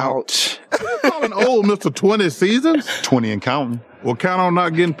 Old? Ouch. Calling old Mr. 20 seasons? 20 and counting. Well, count on not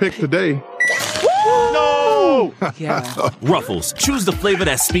getting picked today. No! Yeah. Ruffles, choose the flavor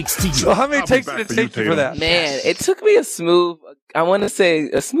that speaks to you. So how many takes did it take you for that? Man, it took me a smooth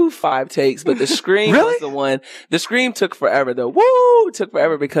 5 takes, but the scream was the one. The scream took forever. The woo took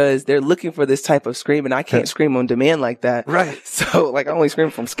forever because they're looking for this type of scream and I can't scream on demand like that. Right. So I only scream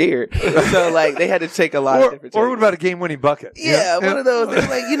if I'm scared. So they had to take a lot of different takes. Or what about a game-winning bucket? Yeah, one of those. They're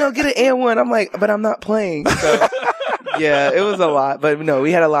like, get an and one. I'm like, but I'm not playing. So yeah, it was a lot, but no,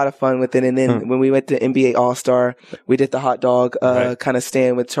 we had a lot of fun with it. And then when we went to NBA All-Star, we did the hot dog, kind of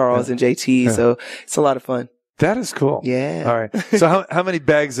stand with Charles and JT. So it's a lot of fun. That is cool. Yeah. All right. So how many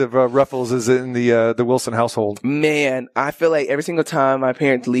bags of Ruffles is in the Wilson household? Man, I feel like every single time my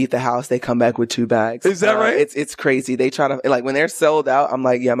parents leave the house, they come back with 2 bags. Is that right? It's crazy. They try to, when they're sold out, I'm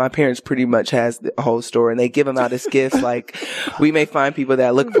like, yeah, my parents pretty much has the whole store and they give them out as gifts. We may find people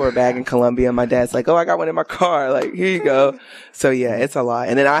that look for a bag in Colombia. My dad's like, oh, I got one in my car. Here you go. So yeah, it's a lot.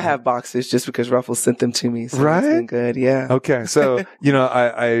 And then I have boxes just because Ruffles sent them to me. So it's been good. Yeah. Okay. So,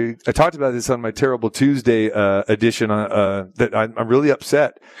 I talked about this on my Terrible Tuesday, edition that I'm really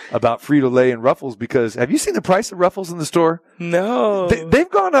upset about Frito-Lay and Ruffles because have you seen the price of Ruffles in the store? No. They've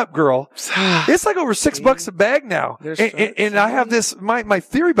gone up, girl. It's like over $6 a bag now. And I have this, my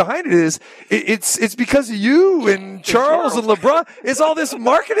theory behind it is it's because of you and Charles and LeBron. It's all this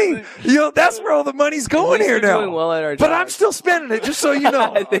marketing. That's where all the money's going here now. Doing well at our but job. I'm still spending it, just so you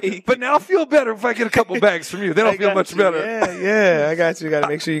know. But now I feel better if I get a couple bags from you. Then I'll feel much better. Yeah, I got you. Got to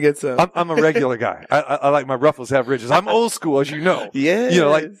make sure you get some. I'm a regular guy. I like my Ruffles have ridges. I'm old school, as you know.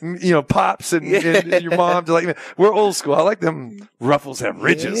 Yeah. Pops and your mom. We're old school. I like them Ruffles have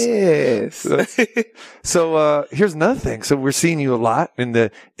ridges. Yes. So here's another thing. So we're seeing you a lot in the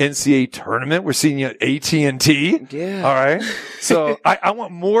NCAA tournament. We're seeing you at AT&T. Yeah. All right. So I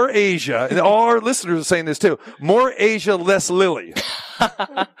want more Asia. And all our listeners are saying this too. More Asia, less Lily.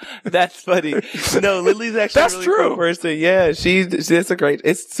 That's funny. No, Lily's actually That's a really true. cool person. Yeah,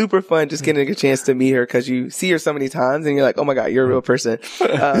 it's super fun just getting a chance to meet her because you see her so many times and you're like, oh my God, you're a real person.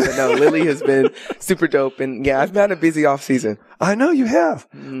 But no, Lily has been super dope. And yeah, I've had a busy off season. I know you have.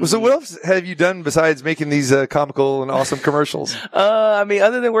 So what else have you done besides making these comical and awesome commercials?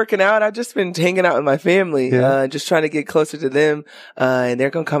 Other than working out, I've just been hanging out with my family, just trying to get closer to them. And they're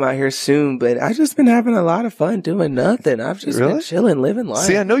going to come out here soon, but I've just been having a lot of fun doing nothing. I've just been chilling, living life.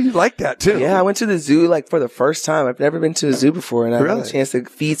 See, I know you like that too. Yeah, I went to the zoo for the first time. I've never been to a zoo before, and I had a chance to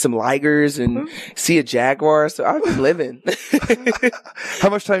feed some ligers and see a jaguar. So I've been living.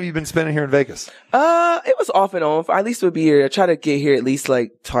 How much time have you been spending here in Vegas? It was off and on. I at least would be here. I try to get here at least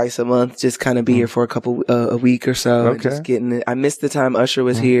twice a month, just kind of be here for a week or so. Okay. And just getting it. I missed the time Usher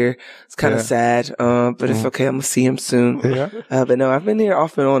was here. It's kind of sad. But it's okay. I'm gonna see him soon. Yeah. But no, I've been here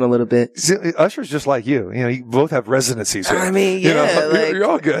off and on a little bit. See, Usher's just like you. You both have residencies here. I mean, yeah, you're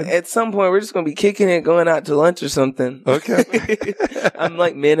all good. At some point, we're just gonna be kicking it, going out to lunch or something. Okay. I'm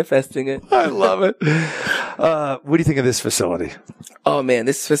manifesting it. I love it. What do you think of this facility? Oh man,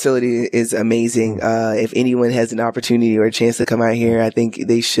 this facility is amazing. If anyone has an opportunity or a chance to come out here, I think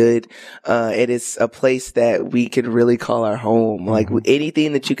they should. It is a place that we could really call our home.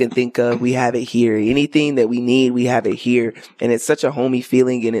 Anything that you can think of, we have it here. Anything that we need, we have it here. And it's such a homey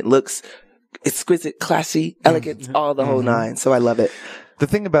feeling and it looks exquisite, classy, elegant, all the whole nine. So I love it. the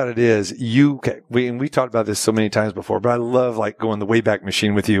thing about it is we talked about this so many times before, but I love like going the Wayback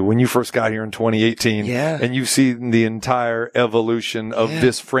Machine with you when you first got here in 2018 and you've seen the entire evolution of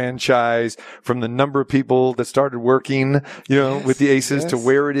this franchise from the number of people that started working, with the Aces to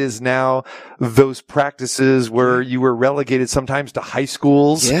where it is now, those practices where you were relegated sometimes to high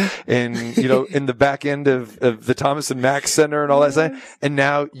schools and, in the back end of the Thomas and Mack Center and all that stuff. And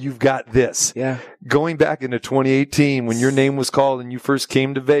now you've got this. Yeah. Going back into 2018 when your name was called and you first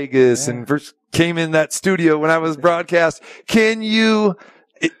came to Vegas and first came in that studio when I was broadcast, could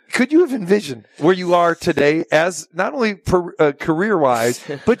you have envisioned where you are today as not only career wise,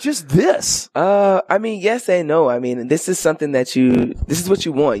 but just this? I mean, yes and no. I mean, this is something this is what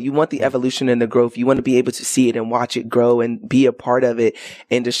you want. You want the evolution and the growth. You want to be able to see it and watch it grow and be a part of it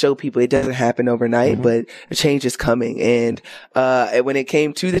and to show people it doesn't happen overnight, but a change is coming. And when it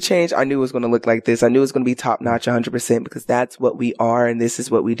came to the change, I knew it was going to look like this. I knew it was going to be top notch 100% because that's what we are and this is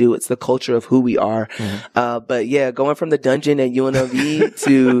what we do. It's the culture of who we are. But yeah, going from the dungeon at UNLV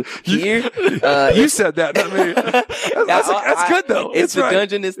to here. You said that, not me. That's good though. It's the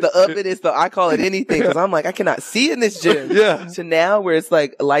dungeon, it's the oven, I call it anything because I'm like, I cannot see in this gym. So now where it's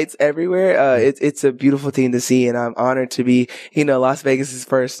like lights everywhere, it's a beautiful thing to see and I'm honored to be, Las Vegas's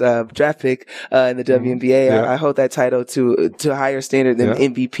first draft pick in the WNBA. I hold that title to a higher standard than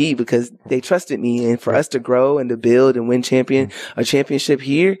MVP because they trusted me and for us to grow and to build and win a championship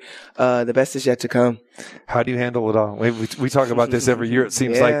here, the best is yet to come. How do you handle it all? We talk about this every year, it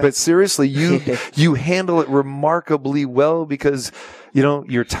seems like, but seriously, you handle it remarkably well because,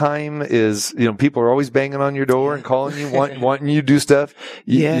 your time is, people are always banging on your door and calling you, wanting you to do stuff.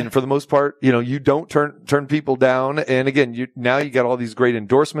 And for the most part, you don't turn people down. And again, now you got all these great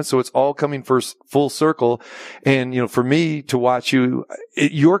endorsements. So it's all coming full circle. And, for me to watch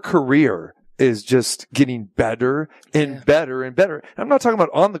your career is just getting better and better and better. I'm not talking about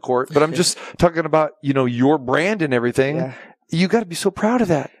on the court, but I'm just talking about, your brand and everything. You got to be so proud of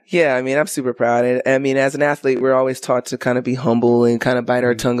that. Yeah, I mean, I'm super proud. And I mean, as an athlete, we're always taught to kind of be humble and kind of bite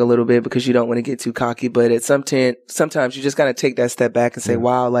our tongue a little bit because you don't want to get too cocky. But sometimes you just got to take that step back and say,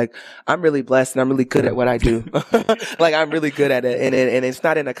 wow, like I'm really blessed and I'm really good at what I do. Like I'm really good at it. And it's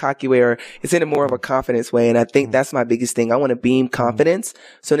not in a cocky way or it's in a more of a confidence way. And I think that's my biggest thing. I want to beam confidence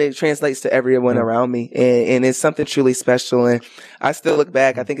so that it translates to everyone around me. And it's something truly special. And I still look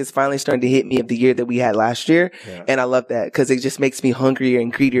back. I think it's finally starting to hit me of the year that we had last year. And I love that because it just makes me hungrier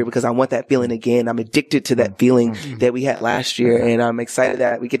and greedier because I want that feeling again. I'm addicted to that feeling that we had last year. And I'm excited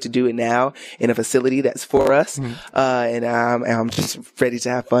that we get to do it now in a facility that's for us. And I'm just ready to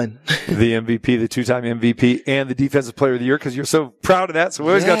have fun. The MVP, the two-time MVP and the defensive player of the year because you're so proud of that. So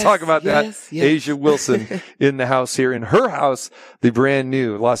we always got to talk about that. A'ja Wilson in the house here in her house, the brand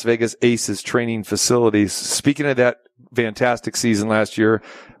new Las Vegas Aces training facilities. Speaking of that fantastic season last year,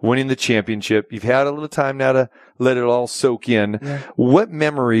 winning the championship, you've had a little time now to let it all soak in. What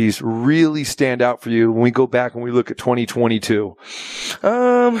memories really stand out for you when we go back and we look at 2022?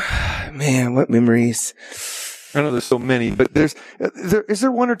 Man, what memories? I know there's so many, but is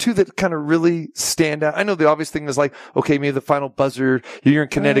there one or two that kind of really stand out? I know the obvious thing is like, okay, maybe the final buzzer, you're in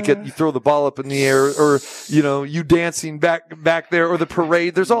Connecticut, you throw the ball up in the air, or, you dancing back there, or the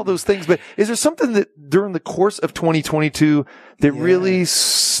parade. There's all those things, but is there something that during the course of 2022 that really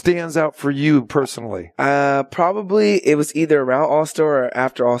stands out for you personally? Probably it was either around All-Star or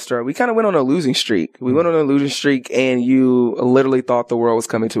after All-Star. We kind of went on a losing streak. We went on a losing streak and you literally thought the world was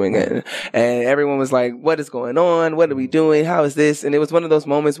coming to an end. And everyone was like, what is going on? What are we doing? How is this? And it was one of those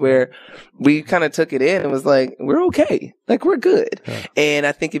moments where we kind of took it in and was like, we're okay. Like we're good. And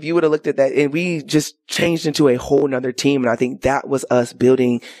I think if you would have looked at that and we just changed into a whole nother team. And I think that was us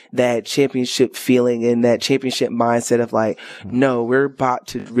building that championship feeling and that championship mindset of like, no, we're about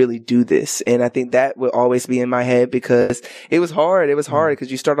to really do this. And I think that will always be in my head because it was hard. It was hard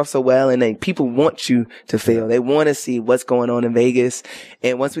because you start off so well and then people want you to fail. They want to see what's going on in Vegas.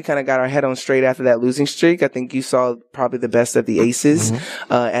 And once we kind of got our head on straight after that losing streak, I think you saw probably the best of the Aces,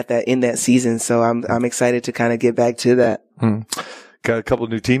 in that season. So I'm excited to kind of get back to that. Got a couple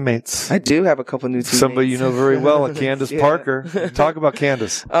new teammates. I do have a couple new teammates. Somebody you know very well, Candace Parker. Talk about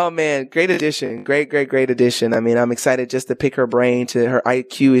Candace. Oh man, great addition. Great addition. I mean, I'm excited just to pick her brain. Her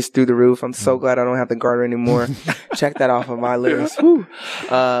IQ is through the roof. I'm so glad I don't have to guard her anymore. Check that off of my list.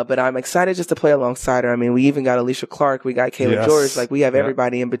 But I'm excited just to play alongside her. I mean, we even got Alicia Clark. We got Kayla George. Like we have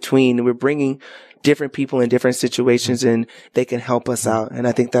everybody in between. We're bringing different people in different situations and they can help us out. And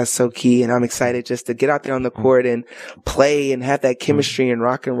I think that's so key. And I'm excited just to get out there on the court and play and have that chemistry and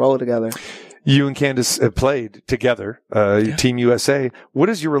rock and roll together. You and Candace have played together, Team USA. What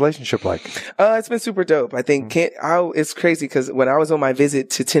is your relationship like? It's been super dope. I think it's crazy because when I was on my visit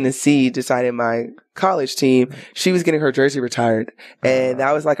to Tennessee, deciding my college team, she was getting her jersey retired. And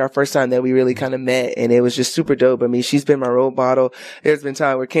that was like our first time that we really kind of met. And it was just super dope. I mean, she's been my role model. There's been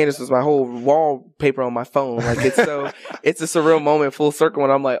time where Candace was my whole wallpaper on my phone. Like it's a surreal moment full circle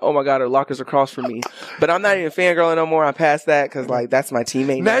when I'm like, oh my God, her locker's across from me. But I'm not even fangirling no more. I'm past that because like that's my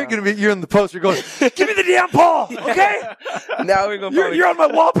teammate. Now you're in the post. You're going, give me the damn ball, okay? Now we're going to you're on my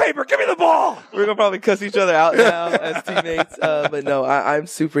wallpaper. Give me the ball. We're going to probably cuss each other out now as teammates. But no, I'm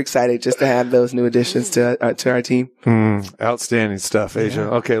super excited just to have those new additions to our team. Outstanding stuff, Asia.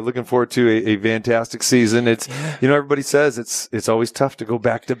 Okay, looking forward to a fantastic season. It's everybody says it's always tough to go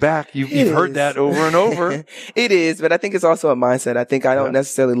back to back. You've heard that over and over. It is, but I think it's also a mindset. I think I don't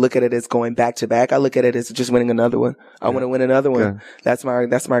necessarily look at it as going back to back. I look at it as just winning another one. I want to win another one. Okay. That's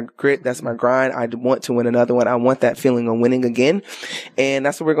my grit. That's my grind. I want to win another one. I want that feeling of winning again. And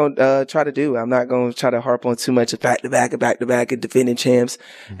that's what we're going to try to do. I'm not going to try to harp on too much of back to back and defending champs.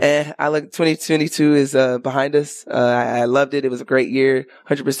 And I look 2022 is behind us. I loved it. It was a great year,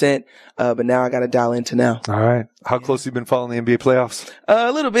 100%. But now I got to dial into now. All right. How close have you been following the NBA playoffs?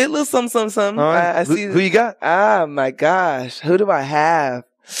 A little bit, some. All right. I see. Who you got? Ah, my gosh. Who do I have?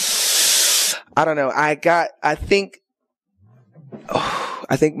 I don't know. I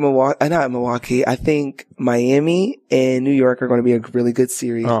think Milwaukee. I think Miami and New York are going to be a really good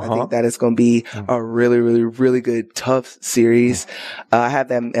series. I think that is going to be a really, really, really good, tough series. I have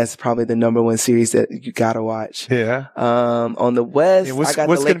them as probably the number one series that you got to watch. Yeah. On the West, what's going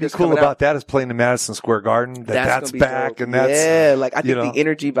to be cool about that is playing in Madison Square Garden. That's back, dope. And that's I think the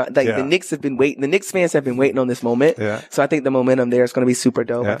energy, the Knicks have been waiting. The Knicks fans have been waiting on this moment. Yeah. So I think the momentum there is going to be super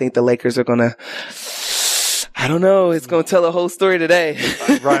dope. Yeah. I think the Lakers are going to. I don't know. It's going to tell a whole story today.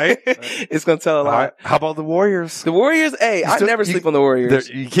 Right? It's going to tell a lot. Right. How about the Warriors? The Warriors, I never sleep on the Warriors.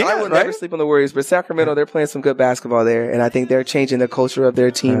 You can't, I would never sleep on the Warriors, but Sacramento, they're playing some good basketball there, and I think they're changing the culture of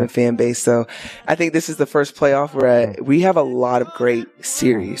their team and fan base. So I think this is the first playoff where we have a lot of great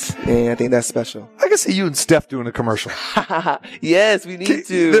series, and I think that's special. I can see you and Steph doing a commercial. Yes, we need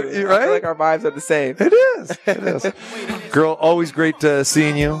to. Right? I feel like our vibes are the same. It is. Girl, always great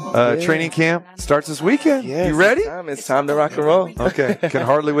seeing you. Training camp starts this weekend. Yes, you ready? It's time to rock and roll. Okay. Can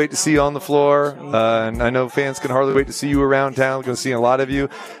hardly wait to see you on the floor. And I know fans can hardly wait to see you around town. We're going to see a lot of you.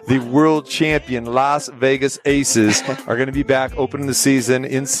 The world champion Las Vegas Aces are going to be back opening the season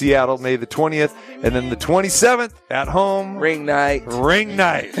in Seattle, May the 20th. And then the 27th at home. Ring night.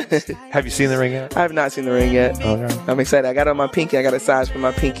 Have you seen the ring yet? I have not seen the ring yet. Okay. I'm excited. I got it on my pinky. I got a size for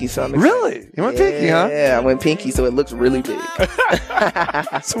my pinky, so I'm excited. Really? You went pinky, huh? Yeah, I went pinky, so it looks really big.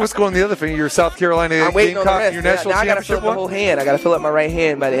 So what's going on the other thing? You're South Carolina I'm waiting on the rest. Your national now I got to fill up the whole hand. I got to fill up my right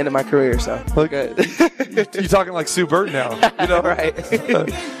hand by the end of my career, so good. You're talking like Sue Bird now. You know? Right.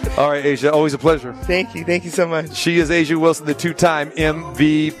 All right, Asia. Always a pleasure. Thank you so much. She is Asia Wilson, the two-time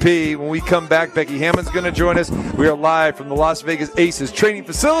MVP. When we come back, Becky Hammond's going to join us. We are live from the Las Vegas Aces training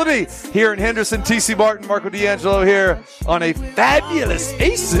facility here in Henderson. TC Martin, Marco D'Angelo here on a fabulous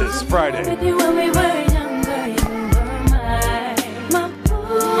Aces Friday.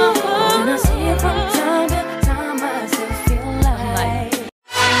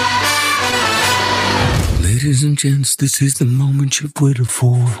 Ladies and gents, this is the moment you've waited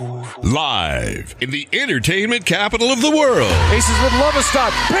for. Live in the entertainment capital of the world. Aces with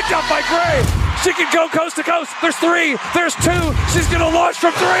Lovestad, picked up by Gray. She can go coast to coast. There's three. There's two. She's going to launch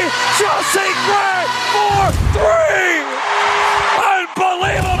from three. Chelsea Gray for three.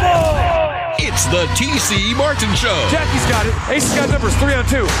 Unbelievable. It's the TC Martin Show. Jackie's got it. Aces got numbers 3 on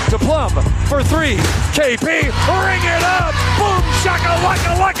 2 to Plum for 3. KP, ring it up. Boom, shaka,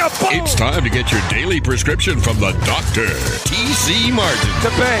 laka, boom. It's time to get your daily prescription from the doctor, TC Martin. To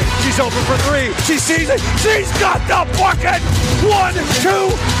Bay. She's open for 3. She sees it. She's got the bucket. 1,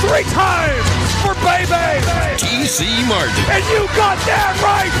 2, 3 times for Baby. TC Martin. And you got that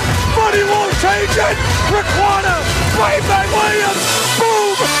right. Money won't change it. Raquana, Baby Williams.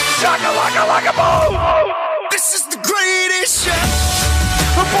 Boom, shaka, laka, boom. This is the greatest show.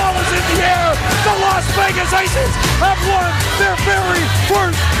 The ball is in the air. The Las Vegas Aces have won their very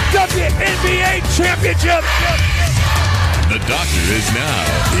first WNBA championship. The doctor is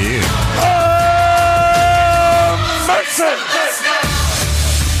now in.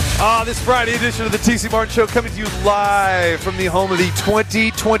 This Friday edition of the TC Martin Show coming to you live from the home of the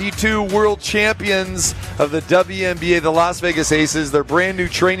 2022 World Champions of the WNBA, the Las Vegas Aces, their brand new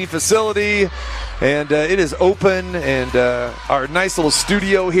training facility. And it is open, and our nice little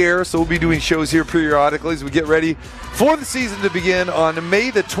studio here, so we'll be doing shows here periodically as we get ready for the season to begin on May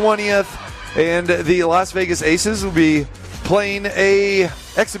the 20th. And the Las Vegas Aces will be playing a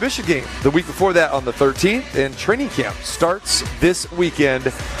exhibition game the week before that on the 13th, and training camp starts this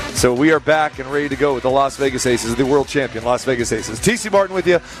weekend. So we are back and ready to go with the Las Vegas Aces, the world champion Las Vegas Aces. TC Martin with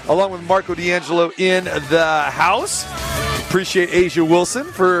you, along with Marco D'Angelo in the house. Appreciate Asia Wilson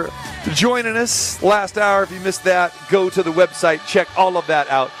for joining us last hour. If you missed that, go to the website, check all of that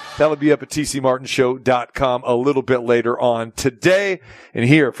out. That'll be up at tcmartinshow.com a little bit later on today. And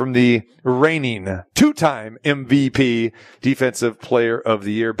hear from the reigning two-time MVP, Defensive Player of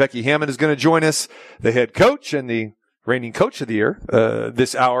the Year. Becky Hammond is going to join us, the head coach and the reigning coach of the year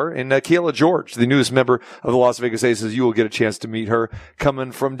this hour. And Kayla George, the newest member of the Las Vegas Aces. You will get a chance to meet her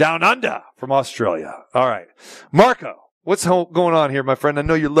coming from down under, from Australia. All right. Marco. What's going on here, my friend? I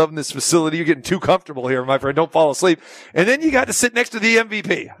know you're loving this facility. You're getting too comfortable here, my friend. Don't fall asleep. And then you got to sit next to the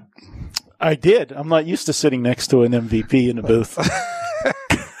MVP. I did. I'm not used to sitting next to an MVP in the booth.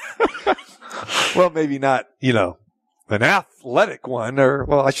 Well, maybe not, an athletic one, or,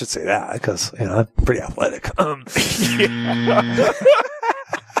 well, I should say that because, I'm pretty athletic.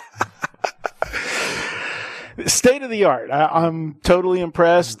 State of the art. I'm totally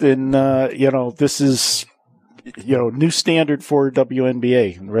impressed. And, this is, new standard for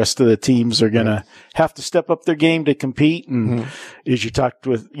WNBA. And the rest of the teams are going to have to step up their game to compete. And as you talked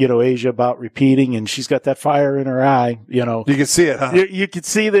with, Asia about repeating, and she's got that fire in her eye, You can see it, huh? You can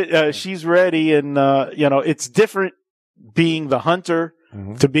see that she's ready. And, it's different being the hunter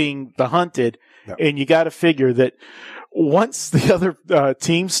to being the hunted. Yep. And you got to figure that once the other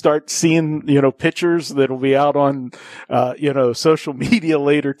teams start seeing, pictures that'll be out on, social media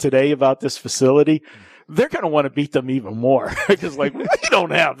later today about this facility, they're going to want to beat them even more because, we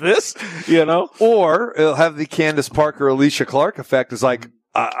don't have this, Or it'll have the Candace Parker, Alicia Clark effect. Is like,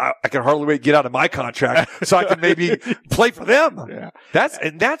 I can hardly wait to get out of my contract so I can maybe play for them. Yeah.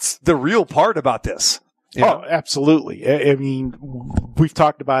 That's the real part about this. Oh, absolutely. I mean, we've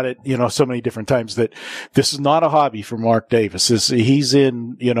talked about it, so many different times that this is not a hobby for Mark Davis. He's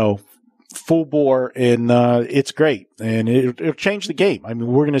in, full bore, and it's great, and it'll change the game. I mean,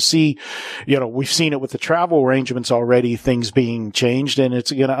 we're going to see, we've seen it with the travel arrangements already, things being changed, and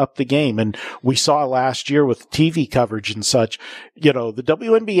it's going to up the game. And we saw last year with TV coverage and such, the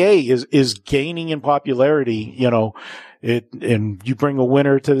WNBA is gaining in popularity, and you bring a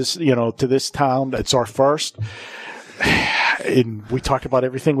winner to this, to this town. That's our first. And we talked about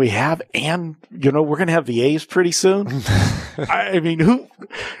everything we have, and we're going to have the A's pretty soon. I mean,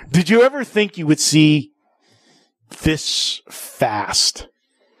 did you ever think you would see this fast?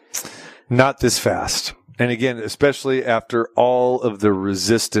 Not this fast. And again, especially after all of the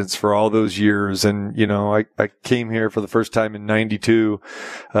resistance for all those years. And, I came here for the first time in 92,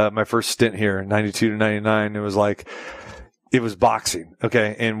 my first stint here in 92 to 99. It was boxing.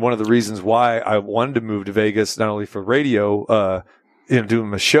 Okay. And one of the reasons why I wanted to move to Vegas, not only for radio,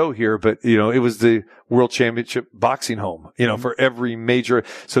 doing a show here, but, it was the World Championship boxing home, for every major.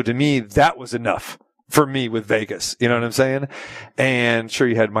 So to me, that was enough for me with Vegas. You know what I'm saying? And sure,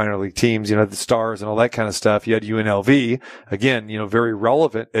 you had minor league teams, the Stars and all that kind of stuff. You had UNLV, again, very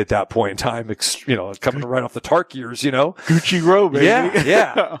relevant at that point in time, coming right off the Tark years, Gucci Row, baby.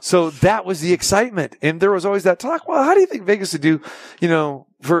 Yeah. So that was the excitement. And there was always that talk, well, how do you think Vegas would do,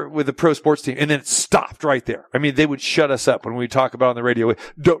 with the pro sports team? And then it stopped right there. I mean, they would shut us up when we talk about on the radio.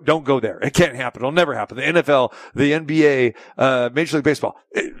 Don't go there. It can't happen. It'll never happen. The NFL, the NBA, Major League Baseball,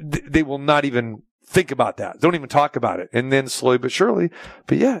 they will not even think about that. Don't even talk about it. And then slowly but surely,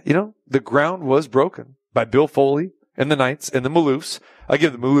 the ground was broken by Bill Foley and the Knights and the Maloofs. I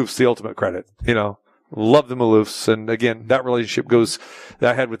give the Maloofs the ultimate credit. Love the Maloofs. And again, that relationship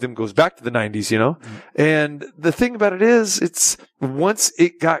that I had with them goes back to the 90s, And the thing about it is, it's once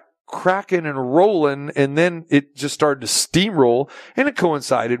it got cracking and rolling, and then it just started to steamroll, and it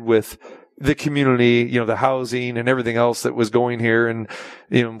coincided with the community, the housing and everything else that was going here, and,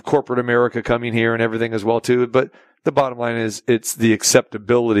 corporate America coming here and everything as well too. But the bottom line is it's the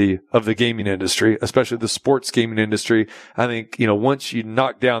acceptability of the gaming industry, especially the sports gaming industry. I think, once you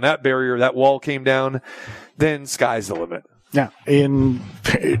knock down that barrier, that wall came down, then sky's the limit. Yeah. And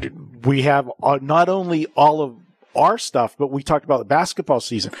we have not only all of our stuff, but we talked about the basketball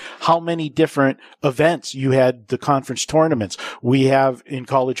season, how many different events. You had the conference tournaments. We have in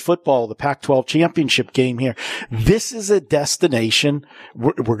college football, the Pac-12 championship game here. This is a destination.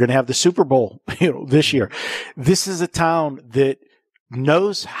 We're going to have the Super Bowl, this year. This is a town that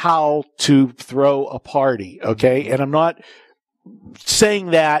knows how to throw a party. Okay. And I'm not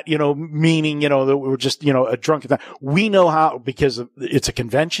saying that, meaning, that we're just, a drunken town. We know how, because it's a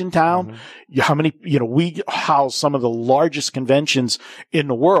convention town, how many, we house some of the largest conventions in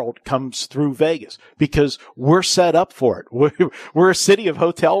the world comes through Vegas because we're set up for it. We're a city of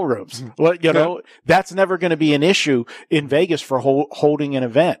hotel rooms. Well, that's never going to be an issue in Vegas for holding an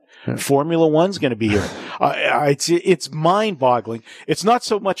event. Formula One's going to be here. It's mind-boggling. It's not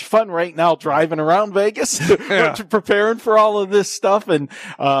so much fun right now driving around Vegas, preparing for all of this stuff. And,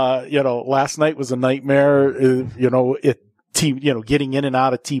 last night was a nightmare, getting in and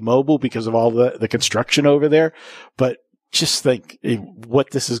out of T-Mobile because of all the construction over there. But just think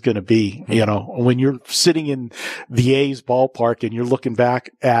what this is going to be, when you're sitting in the A's ballpark and you're looking back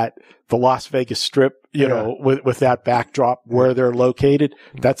at the Las Vegas Strip, with that backdrop where they're located,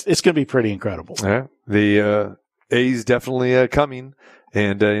 it's going to be pretty incredible. Yeah. The A's definitely coming,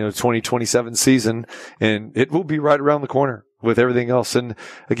 and 2027 season, and it will be right around the corner with everything else. And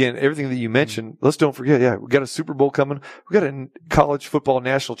again, everything that you mentioned, let's don't forget, we got a Super Bowl coming. We got a college football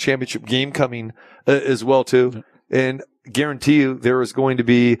national championship game coming as well too. And guarantee you there is going to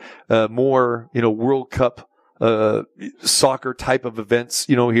be more, World Cup soccer type of events,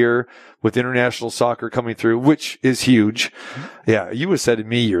 here with international soccer coming through, which is huge. Yeah. You would have said to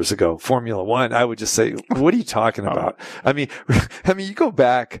me years ago, Formula One, I would just say, what are you talking about? I mean, you go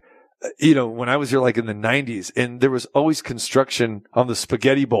back, when I was here like in the 90s, and there was always construction on the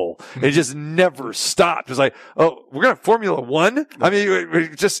Spaghetti Bowl. It just never stopped. It was like, oh, we're going to Formula One? I mean,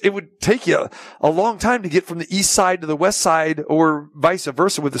 it would take you a long time to get from the east side to the west side or vice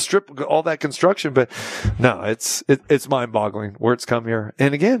versa with the strip, all that construction. But no, it's mind boggling where it's come here.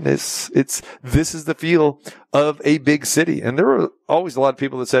 And again, this is the feel of a big city. And there were always a lot of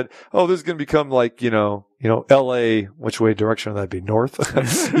people that said, oh, this is going to become like, LA, which way direction would that be? North?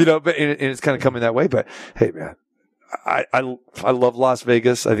 But and it's kind of coming that way. But hey, man, I love Las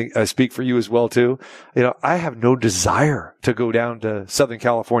Vegas. I think I speak for you as well too. I have no desire to go down to Southern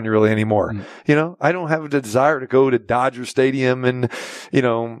California really anymore. I don't have a desire to go to Dodger Stadium and,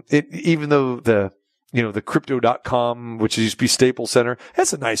 even though the crypto.com, which used to be Staples Center,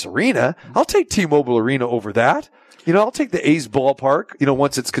 that's a nice arena. I'll take T-Mobile Arena over that. I'll take the A's ballpark,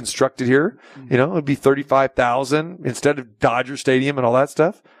 once it's constructed here. It'd be 35,000 instead of Dodger Stadium and all that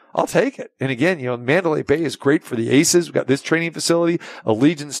stuff. I'll take it. And again, Mandalay Bay is great for the Aces. We've got this training facility,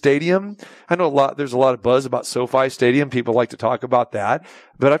 Allegiant Stadium. I know there's a lot of buzz about SoFi Stadium. People like to talk about that,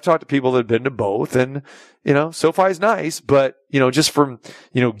 but I've talked to people that have been to both, and, SoFi is nice, but, just from,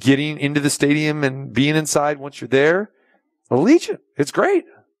 getting into the stadium and being inside once you're there, Allegiant, it's great.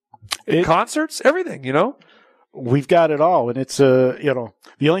 Concerts, everything, We've got it all. And it's, the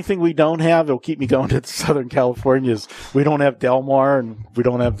only thing we don't have that'll keep me going to Southern California is we don't have Del Mar and we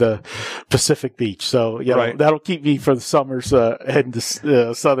don't have the Pacific Beach. So, that'll keep me for the summers, heading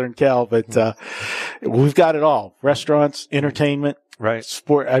to Southern Cal. But, we've got it all. Restaurants, entertainment,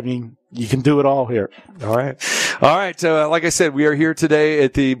 sport. I mean, you can do it all here. All right. Like I said, we are here today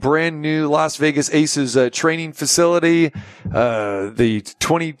at the brand new Las Vegas Aces training facility. The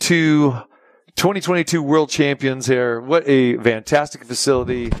 2022 world champions here. What a fantastic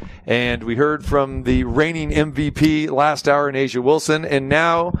facility. And we heard from the reigning MVP last hour in A'ja Wilson. And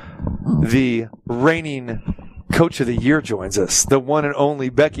now the reigning coach of the year joins us. The one and only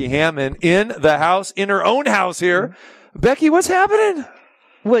Becky Hammon in the house, in her own house here. Becky, what's happening?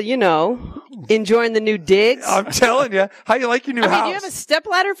 Well, enjoying the new digs. I'm telling you. How you like your new house? Do you have a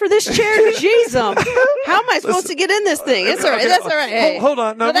stepladder for this chair? Jeez, how am I supposed to get in this thing? It's all right. That's all right. Hey. Hold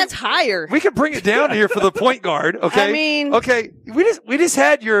on. No, that's higher. We can bring it down here for the point guard. Okay. Okay. We just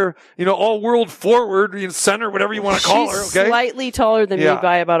had your, all world forward, center, whatever you want to call her. Okay. Slightly taller than me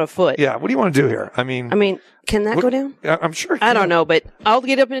by about a foot. Yeah. What do you want to do here? I mean, can that go down? I'm sure. I don't know, but I'll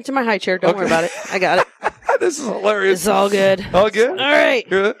get up into my high chair. Don't worry about it. I got it. This is hilarious. It's all good. All good? All right.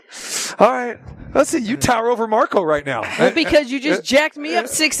 Good. All right. Let's see. You tower over Marco right now. Well, because you just jacked me up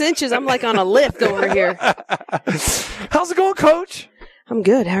 6 inches. I'm like on a lift over here. How's it going, Coach? I'm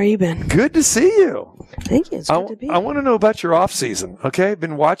good. How are you been? Good to see you. Thank you. It's good to be. I want to know about your off season. Okay.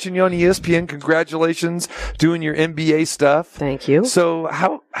 Been watching you on ESPN. Congratulations. Doing your NBA stuff. Thank you. So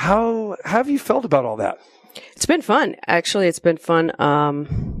how have you felt about all that? It's been fun. Actually, it's been fun.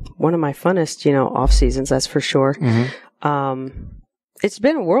 One of my funnest, off seasons, that's for sure. Mm-hmm. It's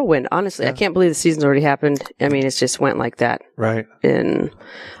been a whirlwind, honestly. I can't believe the season's already happened. I mean, it's just went like that. Right. In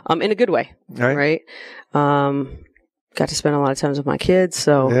a good way. Right. Got to spend a lot of time with my kids.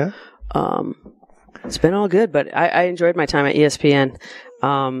 So, it's been all good, but I enjoyed my time at ESPN.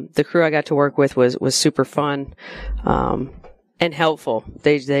 The crew I got to work with was super fun, and helpful.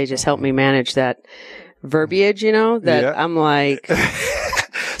 They just helped me manage that verbiage, that I'm like,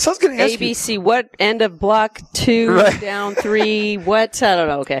 so I was going to ask ABC, what end of block 2, down 3, what? I don't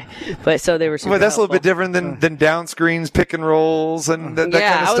know. Okay. But so they were super that's helpful. a little bit different than down screens, pick and rolls, and that kind of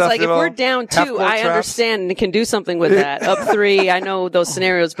stuff. I was like, if we're down 2, I understand and can do something with that. Up 3, I know those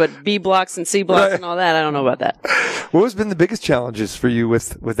scenarios, but B blocks and C blocks and all that, I don't know about that. What has been the biggest challenges for you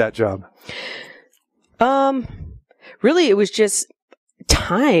with that job? Really, it was just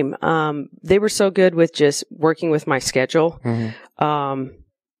time. They were so good with just working with my schedule.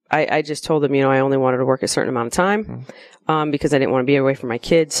 I just told them, I only wanted to work a certain amount of time, because I didn't want to be away from my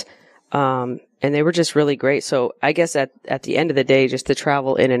kids. And they were just really great. So I guess at the end of the day, just to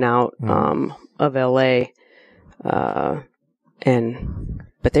travel in and out, of LA,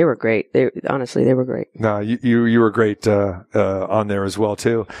 but they were great. Honestly, they were great. No, you were great, on there as well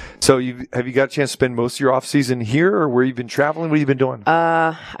too. So have you got a chance to spend most of your off season here, or where you've been traveling? What have you been doing?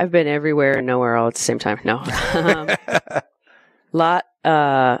 I've been everywhere and nowhere all at the same time. No.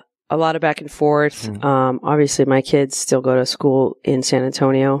 A lot of back and forth. Obviously my kids still go to school in San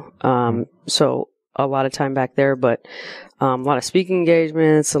Antonio. So a lot of time back there, but, a lot of speaking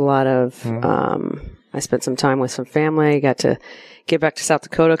engagements, a lot of, I spent some time with some family, got to get back to South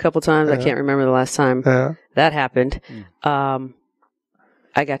Dakota a couple times. I can't remember the last time that happened.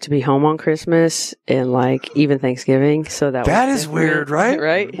 I got to be home on Christmas and even Thanksgiving. So that is weird, right?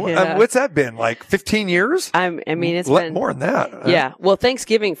 Right. Yeah. What's that been? 15 years? I mean, it's been more than that. Yeah. Well,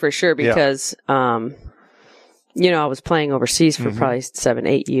 Thanksgiving for sure, because, I was playing overseas for probably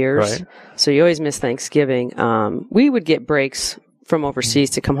 7-8 years. Right. So you always miss Thanksgiving. We would get breaks from overseas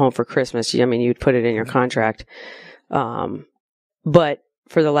to come home for Christmas. I mean, you'd put it in your contract. But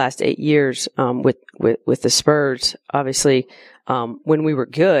for the last 8 years, with the Spurs, obviously, when we were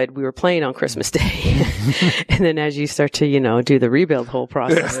good, we were playing on Christmas Day. And then as you start to, do the rebuild whole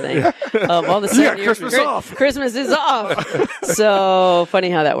process thing, all of a sudden Christmas off. Christmas is off. So funny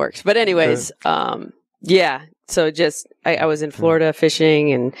how that works. But anyways, so just, I was in Florida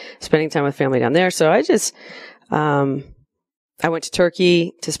fishing and spending time with family down there. So I just, I went to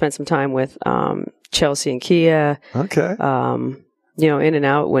Turkey to spend some time with, Chelsea and Kia. Okay. In and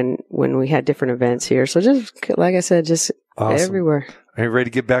out when we had different events here. So just, like I said, just awesome. Everywhere. Are you ready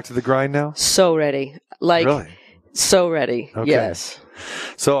to get back to the grind now? So ready. Really? So ready. Okay. Yes.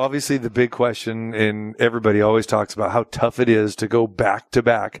 So obviously the big question, and everybody always talks about how tough it is to go back to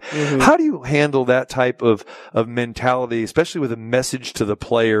back. How do you handle that type of mentality, especially with a message to the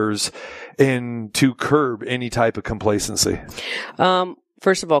players, and to curb any type of complacency?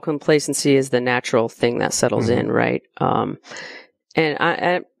 First of all, complacency is the natural thing that settles in, right? And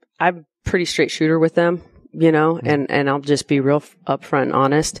I'm a pretty straight shooter with them, and I'll just be real upfront and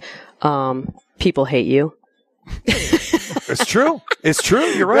honest. People hate you. It's true. It's true.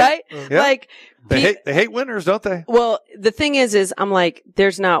 You're right. Yeah. They hate winners, don't they? Well, the thing is I'm like,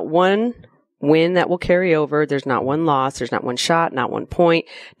 there's not one win that will carry over. There's not one loss. There's not one shot, not one point,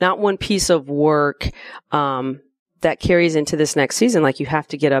 not one piece of work, that carries into this next season. You have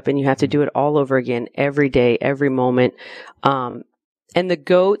to get up and you have to do it all over again every day, every moment. And the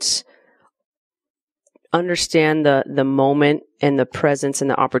GOATs understand the moment and the presence and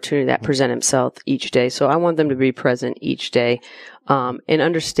the opportunity that present himself each day. So I want them to be present each day, and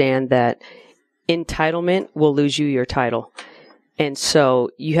understand that entitlement will lose you your title. And so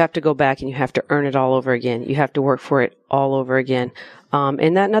you have to go back and you have to earn it all over again. You have to work for it all over again.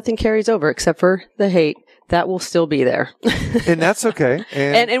 And that nothing carries over except for the hate. That will still be there. And that's okay.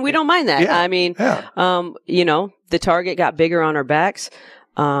 And we don't mind that. Yeah, I mean, the target got bigger on our backs.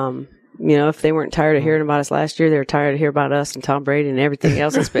 If they weren't tired of hearing about us last year, they were tired of hearing about us and Tom Brady and everything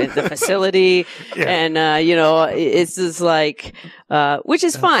else. It's been the facility. And, it's just which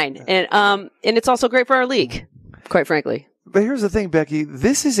is fine. And it's also great for our league, quite frankly. But here's the thing, Becky.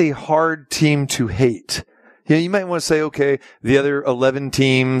 This is a hard team to hate. You might want to say, okay, the other 11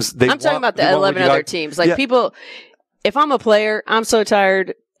 teams. I'm talking about the 11 other teams. People, if I'm a player, I'm so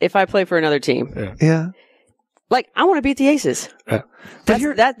tired if I play for another team. Yeah. I want to beat the Aces.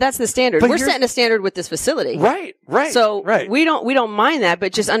 That's the standard. We're setting a standard with this facility. Right. So we don't mind that,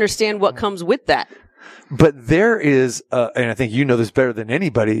 but just understand what comes with that. But there is, and I think you know this better than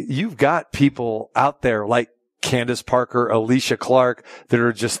anybody, you've got people out there like Candace Parker, Alicia Clark, that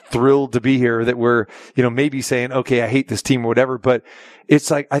are just thrilled to be here, that were, maybe saying, okay, I hate this team or whatever. But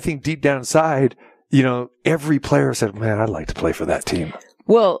it's I think deep down inside, every player said, man, I'd like to play for that team.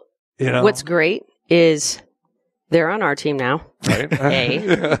 Well, what's great is they're on our team now. Right.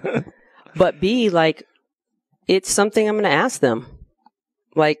 A. But B, it's something I'm going to ask them.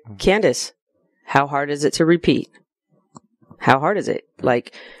 Candace, how hard is it to repeat? How hard is it?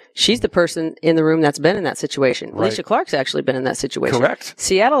 she's the person in the room that's been in that situation. Right. Alicia Clark's actually been in that situation. Correct.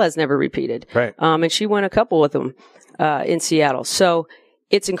 Seattle has never repeated. Right. And she won a couple with them in Seattle. So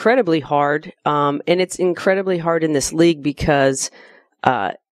it's incredibly hard. And it's incredibly hard in this league because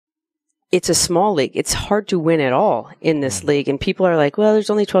it's a small league. It's hard to win at all in this league. And people are like, well, there's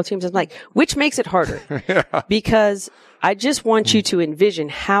only 12 teams. I'm like, which makes it harder? Because I just want you to envision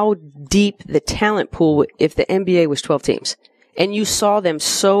how deep the talent pool if the NBA was 12 teams. And you saw them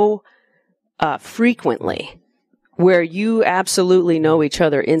so frequently where you absolutely know each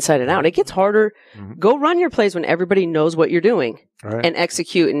other inside and out. It gets harder. Go run your plays when everybody knows what you're doing and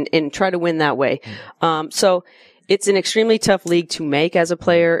execute and try to win that way. So it's an extremely tough league to make as a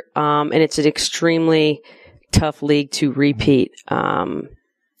player, and it's an extremely tough league to repeat.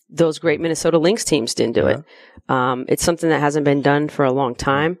 Those great Minnesota Lynx teams didn't do it. It's something that hasn't been done for a long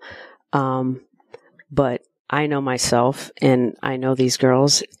time. But I know myself, and I know these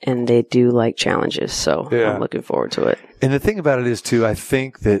girls, and they do like challenges. So I'm looking forward to it. And the thing about it is, too, I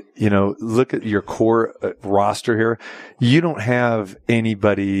think that, look at your core roster here. You don't have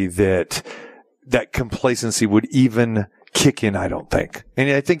anybody that complacency would even kick in, I don't think. And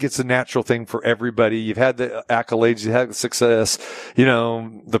I think it's a natural thing for everybody. You've had the accolades, you had the success,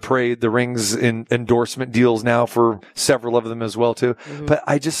 the parade, the rings, endorsement deals now for several of them as well, too. But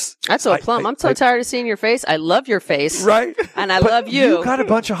That's so Plum. I'm so tired of seeing your face. I love your face. Right. And I love you. You got a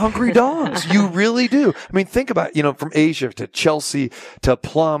bunch of hungry dogs. You really do. I mean, think about, from Asia to Chelsea to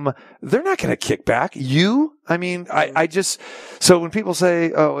Plum, they're not going to kick back. So when people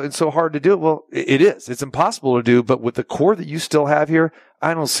say, oh, it's so hard to do it, well, it is. It's impossible to do, but with the core that you still have here,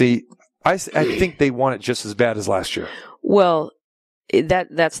 I think they want it just as bad as last year. Well,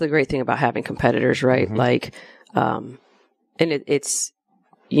 that's the great thing about having competitors, right? Like, and it's,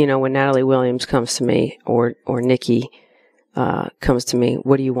 when Natalie Williams comes to me or Nikki, comes to me,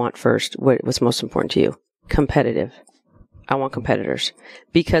 what do you want first? What's most important to you? Competitive. I want competitors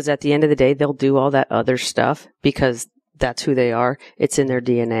because at the end of the day, they'll do all that other stuff because that's who they are. It's in their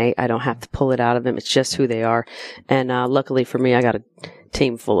DNA. I don't have to pull it out of them. It's just who they are. And luckily for me, I got a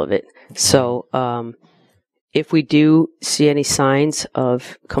team full of it. So if we do see any signs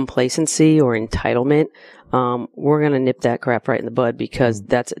of complacency or entitlement, we're going to nip that crap right in the bud because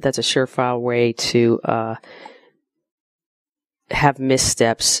that's a surefire way to have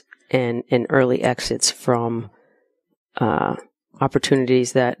missteps and early exits from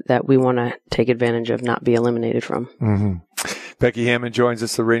opportunities that we want to take advantage of, not be eliminated from. Becky Hammon joins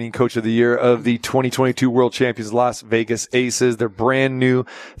us, the reigning coach of the year of the 2022 World Champions Las Vegas Aces. Their brand new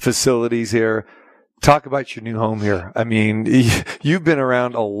facilities here. Talk about your new home here. I mean, you've been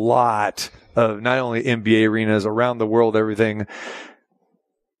around a lot of not only NBA arenas around the world, everything.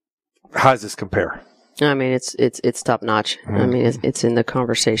 How does this compare? I mean, it's top notch. I mean, it's in the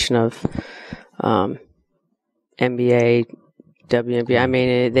conversation of NBA, WNBA. I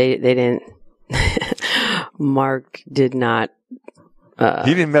mean, they didn't. Mark did not.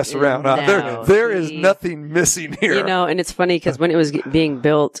 He didn't mess around. No, there is nothing missing here. And it's funny because when it was being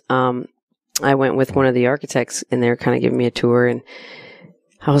built, I went with one of the architects, and they were kind of giving me a tour, and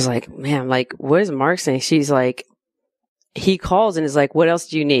I was like, "Man, like, what is Mark saying?" She's like, he calls and is like, "What else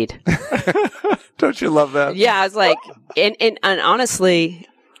do you need?" Don't you love that? Yeah, I was like, and honestly,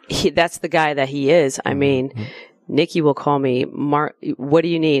 that's the guy that he is. I mean. Nikki will call me, Mark, what do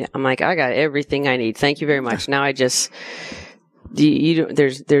you need? I'm like, I got everything I need. Thank you very much. Now I just,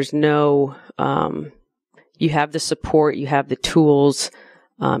 there's no, you have the support, you have the tools,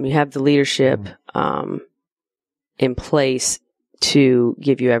 you have the leadership, in place to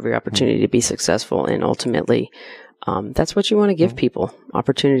give you every opportunity to be successful. And ultimately, that's what you want to give people,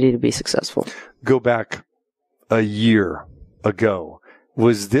 opportunity to be successful. Go back a year ago.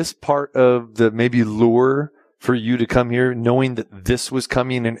 Was this part of the maybe lure for you to come here, knowing that this was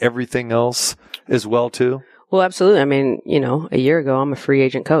coming and everything else as well, too? Well, absolutely. I mean, a year ago, I'm a free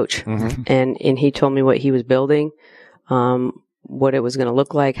agent coach. And he told me what he was building, what it was going to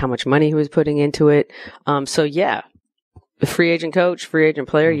look like, how much money he was putting into it. So, yeah, a free agent coach, free agent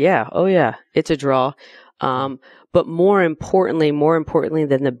player, yeah. Oh, yeah, it's a draw. But more importantly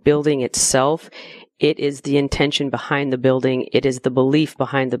than the building itself, it is the intention behind the building. It is the belief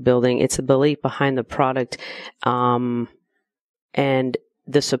behind the building. It's the belief behind the product, and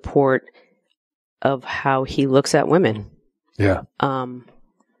the support of how he looks at women. Yeah. And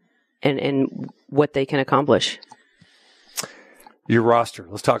what they can accomplish. your roster.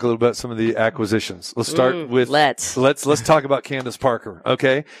 Let's talk a little bit about some of the acquisitions. Let's start with let's talk about Candace Parker.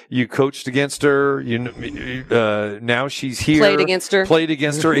 Okay, you coached against her. Now she's here. Played against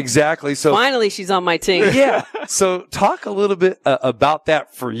her. Exactly. So finally, she's on my team. Yeah. So talk a little bit about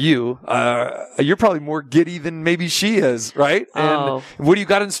that for you. You're probably more giddy than maybe she is, right? And what do you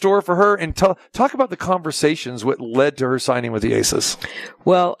got in store for her? And talk about the conversations, what led to her signing with the Aces.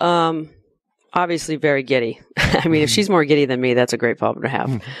 Well, obviously very giddy. I mean, if she's more giddy than me, that's a great problem to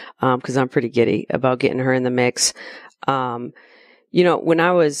have. Cause I'm pretty giddy about getting her in the mix. When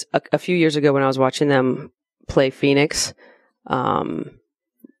I was a few years ago, when I was watching them play Phoenix,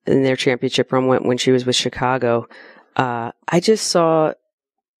 in their championship run when she was with Chicago, I just saw,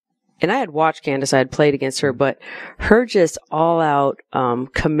 and I had watched Candace, I had played against her, but her just all out,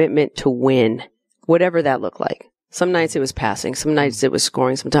 commitment to win, whatever that looked like. Some nights it was passing, some nights it was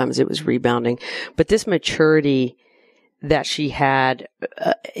scoring, sometimes it was rebounding. But this maturity that she had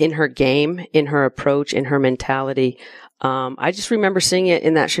in her game, in her approach, in her mentality, I just remember seeing it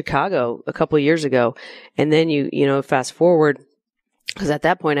in that Chicago a couple of years ago. And then you fast forward, because at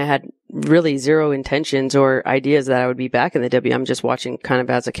that point I had really zero intentions or ideas that I would be back in the W. I'm just watching kind of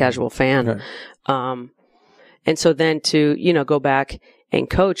as a casual fan. Okay. And so then to, go back and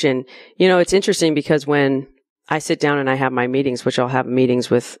coach. And, it's interesting because when I sit down and I have my meetings, which I'll have meetings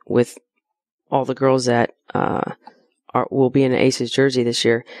with all the girls that will be in the Aces jersey this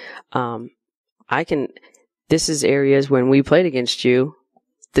year. This is areas when we played against you,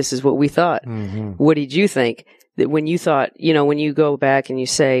 this is what we thought. Mm-hmm. What did you think? That when you thought, when you go back and you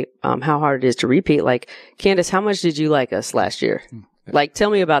say how hard it is to repeat, like, Candace, how much did you like us last year? Like, tell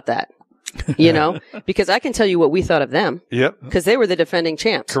me about that. Because I can tell you what we thought of them. Yep. Because they were the defending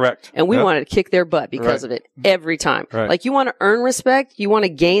champs. Correct. And we wanted to kick their butt because of it every time. Right. Like, you want to earn respect, you want to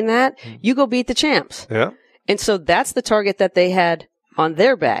gain that, you go beat the champs. Yeah. And so that's the target that they had on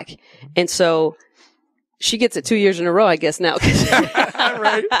their back. And so she gets it 2 years in a row, I guess now.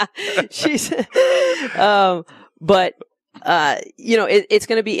 Right. She's, but it's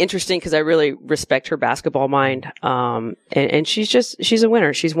going to be interesting because I really respect her basketball mind. And she's a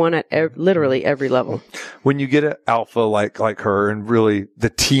winner. She's won at literally every level. When you get an alpha like her and really the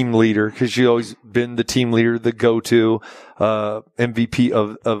team leader, because she's always been the team leader, the go-to, MVP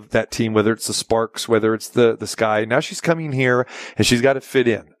of that team, whether it's the Sparks, whether it's the Sky. Now she's coming here and she's got to fit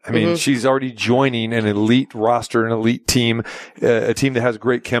in. I mean, she's already joining an elite roster, an elite team, a team that has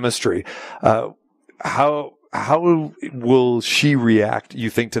great chemistry. How will she react, you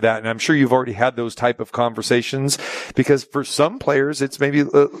think, to that? And I'm sure you've already had those type of conversations, because for some players, it's maybe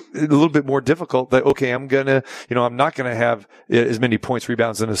a little bit more difficult that, okay, I'm not going to have as many points,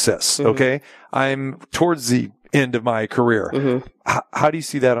 rebounds, and assists. Mm-hmm. Okay. I'm towards the end of my career. Mm-hmm. How do you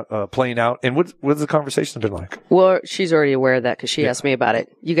see that playing out? And what's the conversation been like? Well, she's already aware of that because she asked me about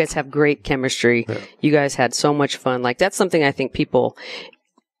it. You guys have great chemistry. Yeah. You guys had so much fun. Like, that's something I think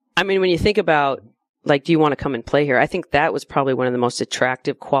when you think about, like, do you want to come and play here? I think that was probably one of the most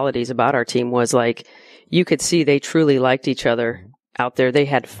attractive qualities about our team was, like, you could see they truly liked each other out there. They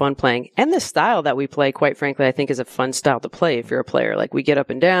had fun playing. And the style that we play, quite frankly, I think is a fun style to play if you're a player. Like, we get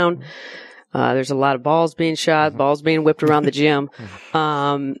up and down. There's a lot of balls being shot, balls being whipped around the gym.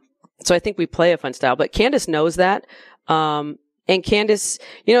 So I think we play a fun style. But Candace knows that. And Candace,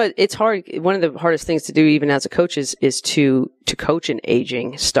 it's hard. One of the hardest things to do even as a coach is to coach an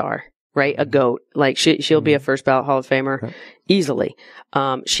aging star. Right? A GOAT. Like, she'll be a first ballot Hall of Famer easily.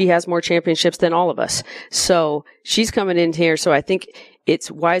 She has more championships than all of us. So she's coming in here. So I think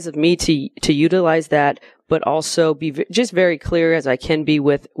it's wise of me to utilize that, but also be just very clear as I can be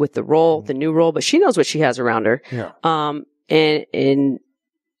with the role, the new role, but she knows what she has around her. Yeah. And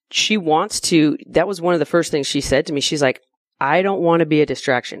she wants to, that was one of the first things she said to me. She's like, I don't want to be a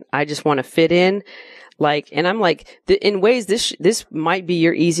distraction. I just want to fit in. Like, and I'm like, in ways, this might be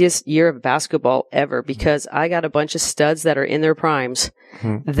your easiest year of basketball ever, because I got a bunch of studs that are in their primes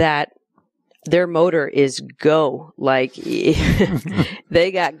that their motor is go. Like,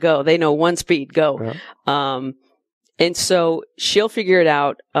 they got go. They know one speed, go. Yeah. And so she'll figure it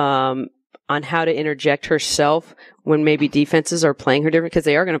out, on how to interject herself when maybe defenses are playing her different, because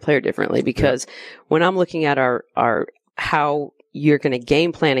they are going to play her differently. Because when I'm looking at our how you're going to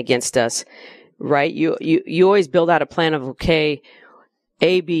game plan against us, right? You always build out a plan of, okay,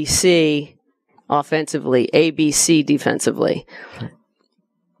 A, B, C offensively, A, B, C defensively.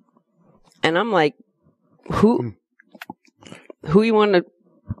 And I'm like, who you want to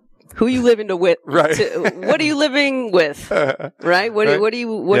Who you living to with? Right. What are you living with? Right. What are you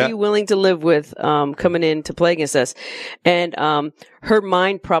willing to live with, coming in to play against us? And, her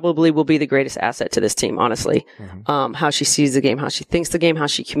mind probably will be the greatest asset to this team, honestly. How she sees the game, how she thinks the game, how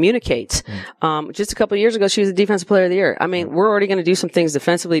she communicates. Just a couple of years ago, she was the defensive player of the year. I mean, we're already going to do some things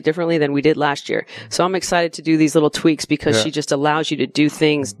defensively differently than we did last year. So I'm excited to do these little tweaks because she just allows you to do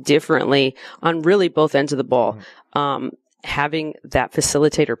things differently on really both ends of the ball. Having that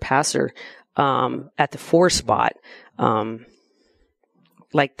facilitator passer, at the 4 spot,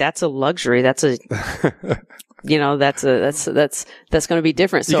 like that's a luxury. That's a, that's going to be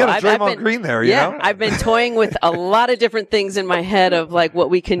different. So you got I've Draymond been, Green there, you know? I've been toying with a lot of different things in my head of like what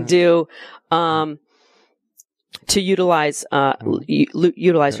we can do, to utilize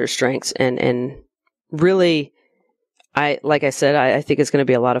her strengths and really, like I said, I think it's going to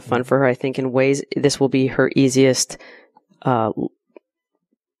be a lot of fun for her. I think in ways this will be her easiest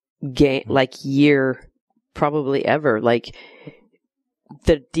game, like year probably ever. Like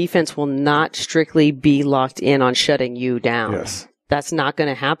the defense will not strictly be locked in on shutting you down. Yes. That's not going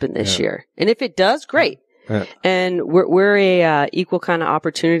to happen this year. And if it does, great. Yeah. And we're a equal kind of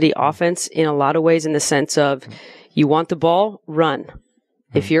opportunity offense in a lot of ways, in the sense of you want the ball, run.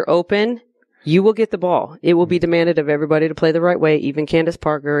 If you're open, you will get the ball. It will be demanded of everybody to play the right way, even Candace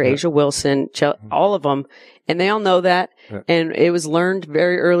Parker, Asia Wilson, all of them. And they all know that. Yeah. And it was learned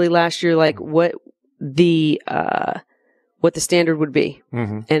very early last year, like what the standard would be.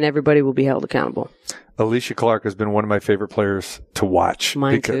 And everybody will be held accountable. Alicia Clark has been one of my favorite players to watch.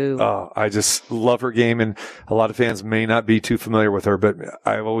 Mine too. I just love her game, and a lot of fans may not be too familiar with her, but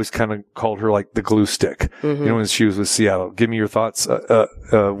I've always kind of called her like the glue stick, when she was with Seattle. Give me your thoughts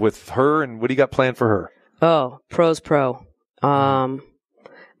with her, and what do you got planned for her? Oh, pro's pro.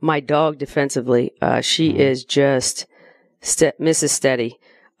 My dog defensively, she is just Mrs. Steady.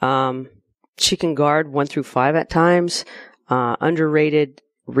 She can guard 1 through 5 at times. Underrated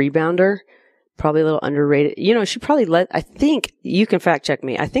rebounder. Probably a little underrated. She probably led, I think, you can fact check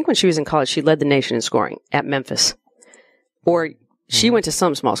me. I think when she was in college, she led the nation in scoring at Memphis. Or she went to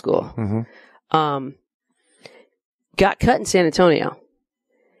some small school. Got cut in San Antonio.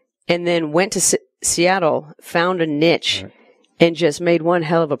 And then went to Seattle, found a niche, and just made one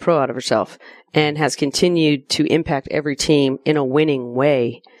hell of a pro out of herself. And has continued to impact every team in a winning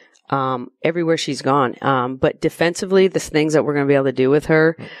way. Everywhere she's gone. But defensively, the things that we're going to be able to do with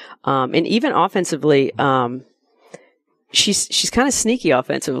her, and even offensively, she's kind of sneaky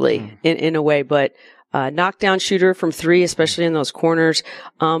offensively in a way, but, knockdown shooter from 3, especially in those corners.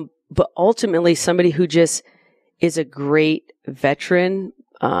 But ultimately somebody who just is a great veteran,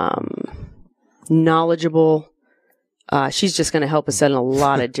 knowledgeable. She's just going to help us out in a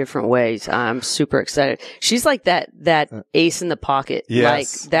lot of different ways. I'm super excited. She's like that ace in the pocket.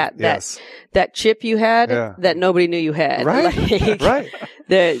 Yes. Like that chip you had that nobody knew you had. Right.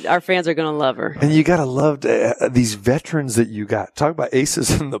 Right. Our fans are going to love her. And you got to love these veterans that you got. Talk about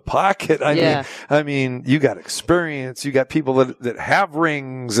aces in the pocket. I mean, you got experience. You got people that have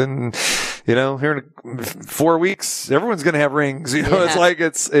rings, and, here in 4 weeks, everyone's going to have rings. It's like,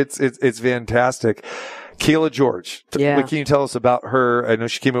 it's fantastic. Kayla George, what can you tell us about her? I know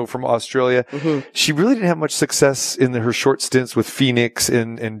she came over from Australia. She really didn't have much success in her short stints with Phoenix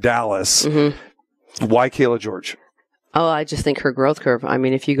and Dallas. Why Kayla George? Oh, I just think her growth curve. I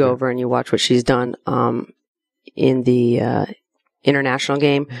mean, if you go over and you watch what she's done in the international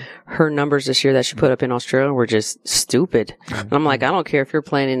game, her numbers this year that she put up in Australia were just stupid. And I'm like, I don't care if you're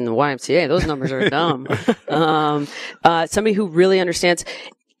playing in the YMCA; those numbers are dumb. Somebody who really understands.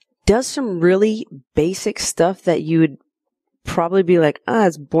 Does some really basic stuff that you would probably be like,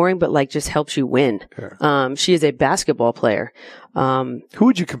 it's boring, but like just helps you win. Yeah. She is a basketball player. Who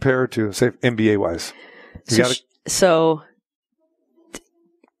would you compare her to, say, NBA wise?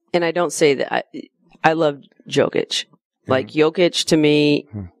 And I don't say that I love Jokic. Like Jokic to me,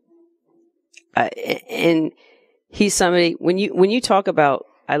 and he's somebody, when you talk about,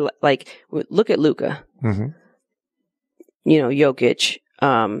 look at Luka, Jokic,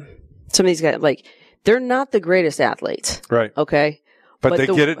 some of these guys, like, they're not the greatest athletes. Right. Okay. But they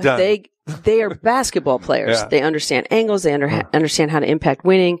get it done. They are basketball players. Yeah. They understand angles. They understand how to impact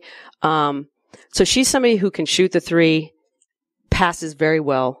winning. So she's somebody who can shoot the 3, passes very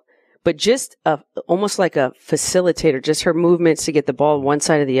well, but just almost like a facilitator, just her movements to get the ball one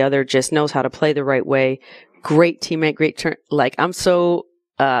side or the other, just knows how to play the right way. Great teammate, great turn. Like, I'm so,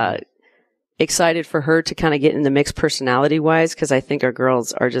 excited for her to kind of get in the mix personality wise, because I think our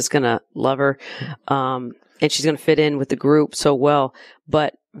girls are just going to love her. And she's going to fit in with the group so well,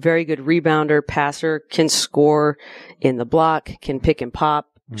 but very good rebounder, passer, can score in the block, can pick and pop,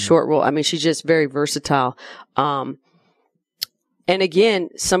 short roll. I mean, she's just very versatile. And again,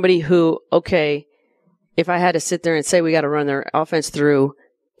 somebody who, okay, if I had to sit there and say we got to run their offense through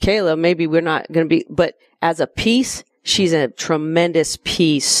Kayla, maybe we're not going to be, but as a piece, she's a tremendous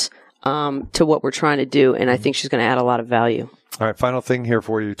piece to what we're trying to do, and I think she's going to add a lot of value. All right, final thing here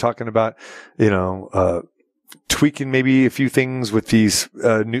for you. Talking about, tweaking maybe a few things with these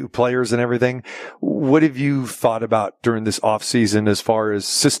new players and everything. What have you thought about during this off season as far as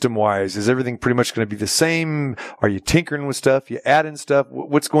system wise? Is everything pretty much going to be the same? Are you tinkering with stuff? You adding stuff?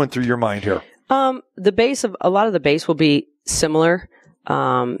 What's going through your mind here? The base of a lot of the base will be similar,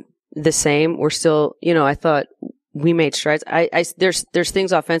 the same. We're still, I thought we made strides. There's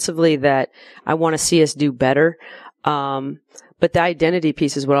things offensively that I want to see us do better. But the identity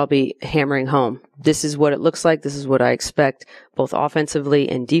piece is what I'll be hammering home. This is what it looks like. This is what I expect, both offensively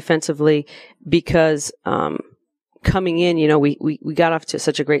and defensively, because, coming in, we got off to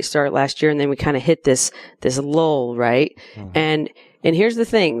such a great start last year, and then we kind of hit this lull, right? Mm-hmm. And here's the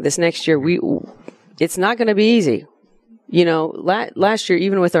thing, this next year, it's not going to be easy. Last year,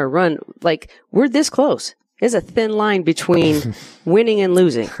 even with our run, we're this close. There's a thin line between winning and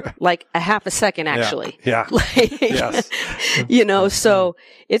losing, like a half a second, actually. Yeah. Yes. So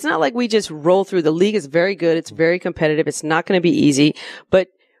it's not like we just roll through. The league is very good. It's very competitive. It's not going to be easy. But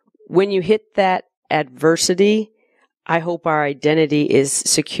when you hit that adversity, I hope our identity is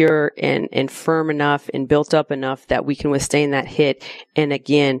secure and firm enough and built up enough that we can withstand that hit. And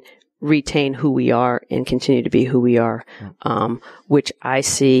again, retain who we are and continue to be who we are, which I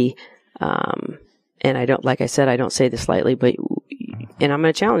see, and I don't, like I said, I don't say this lightly, and I'm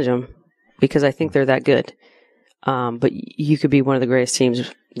going to challenge them because I think they're that good. But you could be one of the greatest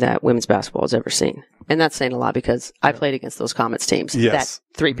teams that women's basketball has ever seen. And that's saying a lot because I played against those Comets teams. Yes.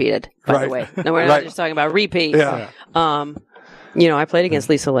 That three-peated, by the way. No, we're not just talking about repeats. Yeah. I played against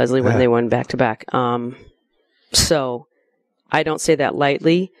Lisa Leslie when they won back-to-back. So I don't say that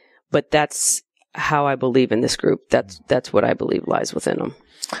lightly, but that's how I believe in this group. That's what I believe lies within them.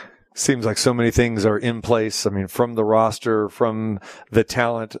 Seems like so many things are in place. I mean, from the roster, from the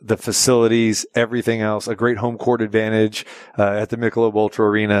talent, the facilities, everything else, a great home court advantage, at the Michelob Ultra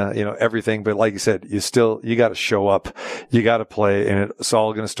Arena, everything. But like you said, you got to show up, you got to play, and it's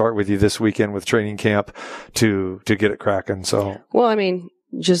all going to start with you this weekend with training camp to get it cracking. So, well, I mean,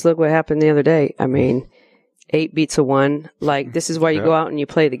 just look what happened the other day. I mean, 8 beats a 1. This is why you go out and you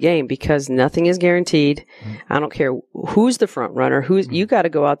play the game, because nothing is guaranteed. I don't care who's the front runner. You got to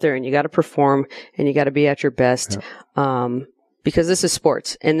go out there and you got to perform and you got to be at your best. Because this is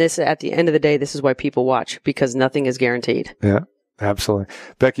sports, and this, at the end of the day, this is why people watch, because nothing is guaranteed. Yeah. Absolutely.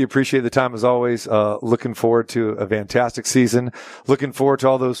 Becky, appreciate the time as always. Looking forward to a fantastic season. Looking forward to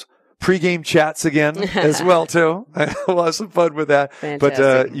all those pre-game chats again as well too. We'll have some fun with that.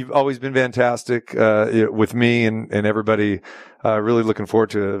 Fantastic. But you've always been fantastic with me and everybody. Really looking forward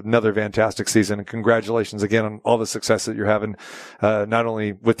to another fantastic season, and congratulations again on all the success that you're having, not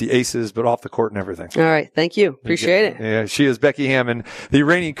only with the Aces but off the court and everything. All right, thank you. Appreciate it. Yeah, she is Becky Hammon, the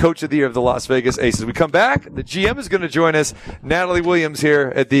reigning coach of the year of the Las Vegas Aces. We come back. The GM is going to join us, Natalie Williams,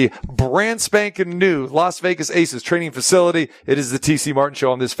 here at the brand spanking new Las Vegas Aces training facility. It is the TC Martin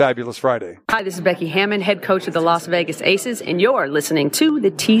Show on this fabulous Friday. Hi, this is Becky Hammon, head coach of the Las Vegas Aces, and you're listening to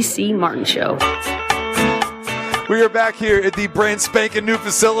the TC Martin Show. We are back here at the brand spanking new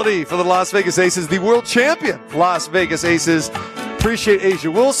facility for the Las Vegas Aces, the world champion Las Vegas Aces. Appreciate Asia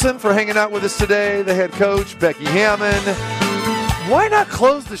Wilson for hanging out with us today, the head coach, Becky Hammon. Why not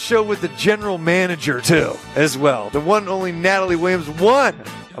close the show with the general manager, too, as well? The one and only Natalie Williams, one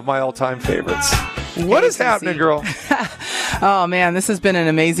of my all-time favorites. What is happening, girl? Oh, man, this has been an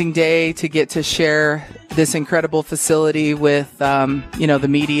amazing day to get to share this incredible facility with, the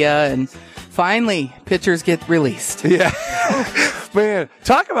media, and finally, pictures get released. Yeah. Man,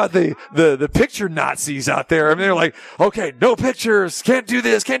 talk about the picture Nazis out there. I mean, they're like, okay, no pictures, can't do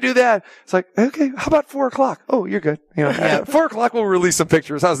this, can't do that. It's like, okay, how about 4:00? Oh, you're good. 4:00 we'll release some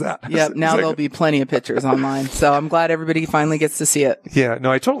pictures. How's that? Yep. Now there'll be plenty of pictures online. So I'm glad everybody finally gets to see it. Yeah.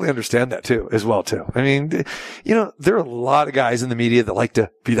 No, I totally understand that too, as well too. I mean, there are a lot of guys in the media that like to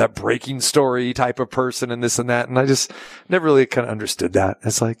be that breaking story type of person and this and that. And I just never really kind of understood that.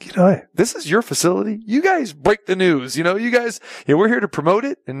 It's like, hey, this is your facility. You guys break the news. You guys, we're here to promote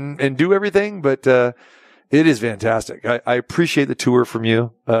it and do everything, but it is fantastic. I appreciate the tour from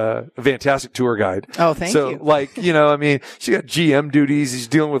you. A fantastic tour guide. Oh, thank you. So, she got GM duties. He's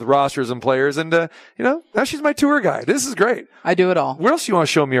dealing with rosters and players, and now she's my tour guide. This is great. I do it all. Where else do you want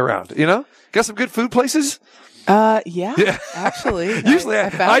to show me around? Got some good food places? Yeah. Actually, Usually I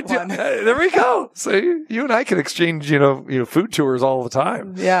found one. There we go. So you and I can exchange, food tours all the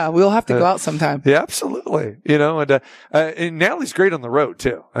time. Yeah, we'll have to go out sometime. Yeah, absolutely. And Natalie's great on the road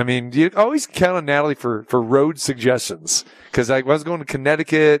too. I mean, you always count on Natalie for road suggestions. Because I was going to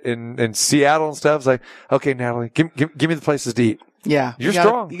Connecticut and Seattle and stuff. It's like, okay, Natalie, give me the places to eat. Yeah. You're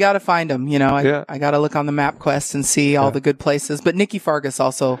strong. You got to find them. I got to look on the MapQuest and see all the good places. But Nikki Fargas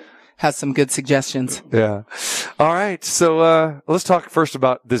also has some good suggestions. Yeah. All right. So let's talk first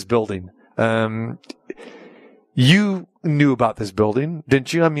about this building. You knew about this building,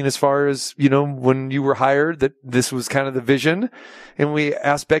 didn't you? I mean, as far as, when you were hired, that this was kind of the vision. And we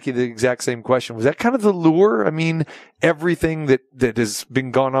asked Becky the exact same question. Was that kind of the lure? I mean, everything that has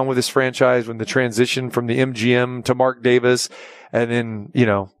been going on with this franchise, when the transition from the MGM to Mark Davis, and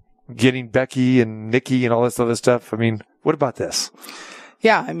then, getting Becky and Nikki and all this other stuff. I mean, what about this?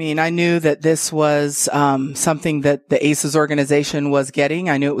 Yeah, I mean, I knew that this was something that the ACES organization was getting.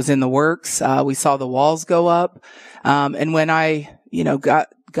 I knew it was in the works. We saw the walls go up. And when I,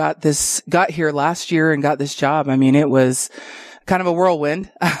 got here last year and got this job, I mean, it was kind of a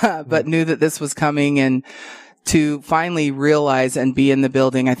whirlwind, but knew that this was coming. And to finally realize and be in the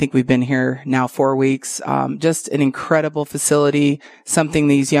building, I think we've been here now 4 weeks. Just an incredible facility, something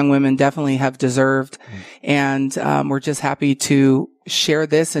these young women definitely have deserved. And we're just happy to share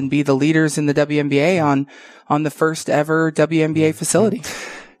this and be the leaders in the WNBA on the first ever WNBA facility.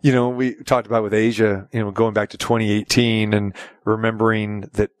 We talked about with Asia, going back to 2018 and remembering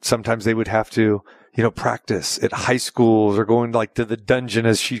that sometimes they would have to, practice at high schools or going to the dungeon,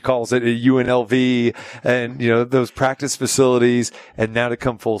 as she calls it, at UNLV and, those practice facilities. And now to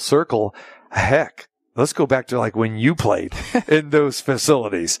come full circle, heck, let's go back to when you played in those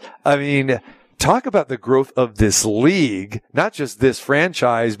facilities. I mean, talk about the growth of this league, not just this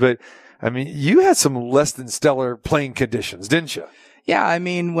franchise, but I mean, you had some less than stellar playing conditions, didn't you? Yeah, I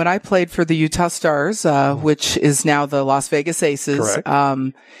mean, when I played for the Utah Stars, which is now the Las Vegas Aces,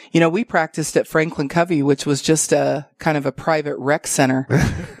 we practiced at Franklin Covey, which was just a kind of a private rec center.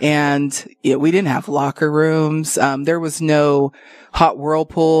 And we didn't have locker rooms. There was no hot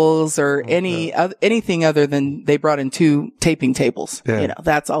whirlpools or anything other than they brought in 2 taping tables. Yeah.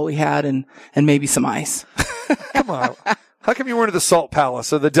 That's all we had and maybe some ice. Come on. How come you weren't at the Salt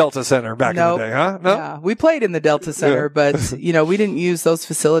Palace or the Delta Center back in the day, huh? No. Yeah, we played in the Delta Center, but we didn't use those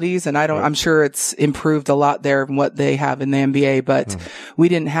facilities, and I'm sure it's improved a lot there from what they have in the NBA, but we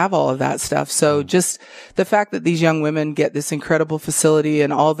didn't have all of that stuff. So just the fact that these young women get this incredible facility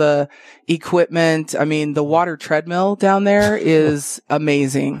and all the equipment, I mean, the water treadmill down there is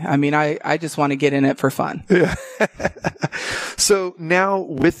amazing. I mean, I just want to get in it for fun. Yeah. So now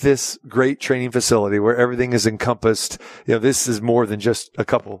with this great training facility where everything is encompassed, this is more than just a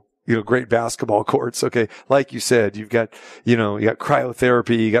couple, great basketball courts. Okay. Like you said, you've got, you got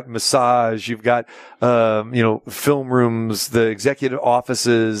cryotherapy, you got massage, you've got, film rooms, the executive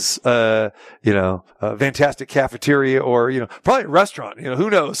offices, fantastic cafeteria or, probably a restaurant, who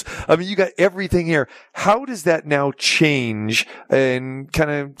knows? I mean, you got everything here. How does that now change and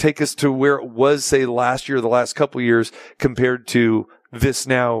kind of take us to where it was, say, last year, the last couple of years compared to this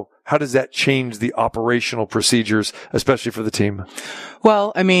now? How does that change the operational procedures, especially for the team?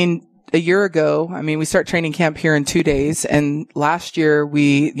 Well, I mean, a year ago, we start training camp here in 2 days. And last year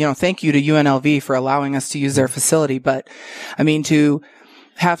thank you to UNLV for allowing us to use their facility. But to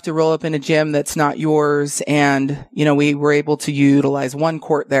have to roll up in a gym that's not yours. And, we were able to utilize 1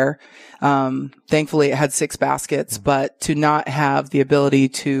 court there. Thankfully it had 6 baskets, but to not have the ability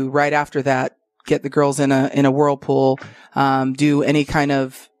to right after that, get the girls in a whirlpool, do any kind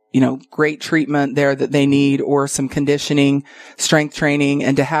of great treatment there that they need or some conditioning, strength training,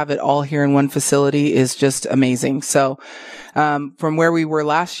 and to have it all here in one facility is just amazing. So, from where we were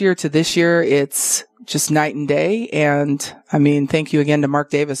last year to this year, it's just night and day. And thank you again to Mark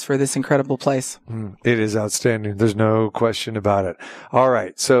Davis for this incredible place. It is outstanding. There's no question about it. All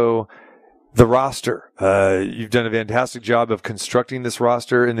right. So the roster, you've done a fantastic job of constructing this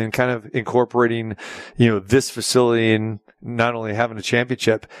roster and then kind of incorporating, this facility and not only having a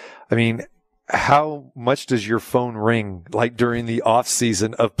championship. How much does your phone ring during the off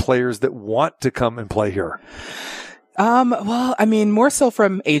season of players that want to come and play here? Well, more so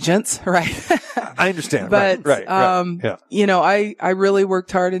from agents, right? I understand. But, right. Yeah. I really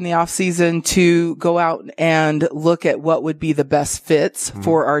worked hard in the off season to go out and look at what would be the best fits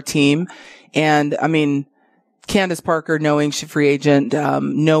for our team. And Candace Parker, knowing she's a free agent,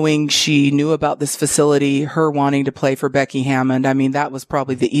 knowing she knew about this facility, her wanting to play for Becky Hammond. That was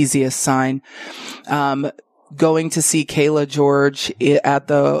probably the easiest sign. going to see Kayla George at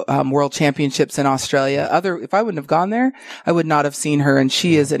the World Championships in Australia. If I wouldn't have gone there, I would not have seen her. And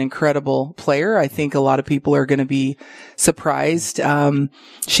she is an incredible player. I think a lot of people are going to be surprised.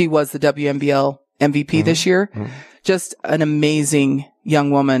 She was the WNBL MVP this year. Just an amazing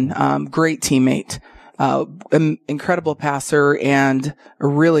young woman, great teammate. Incredible passer and a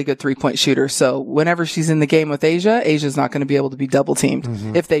really good 3-point shooter. So whenever she's in the game with Asia's not going to be able to be double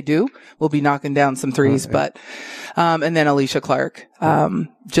teamed. If they do, we'll be knocking down some threes. But, and then Alicia Clark,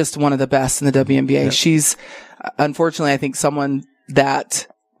 just one of the best in the WNBA. She's, unfortunately, I think someone that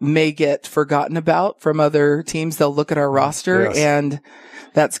may get forgotten about from other teams. They'll look at our roster and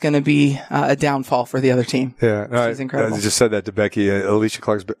that's going to be a downfall for the other team. Yeah, no, she's incredible. I just said that to Becky. Alicia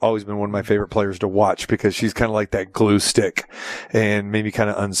Clark's always been one of my favorite players to watch because she's kind of like that glue stick and maybe kind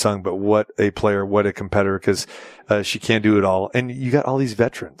of unsung, but what a player, what a competitor, because she can do it all. And you got all these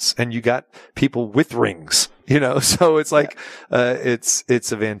veterans and you got people with rings. So it's like, it's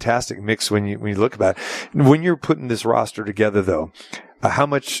a fantastic mix when you look about it. When you're putting this roster together though, how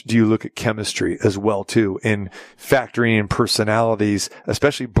much do you look at chemistry as well too, in factoring in personalities,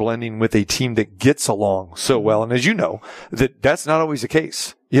 especially blending with a team that gets along so well? And as you know, that's not always the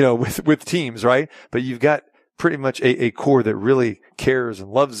case, with teams, right? But you've got pretty much a core that really cares and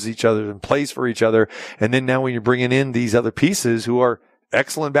loves each other and plays for each other. And then now when you're bringing in these other pieces who are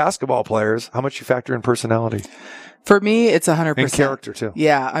excellent basketball players, how much you factor in personality? For me, it's 100%. And character too.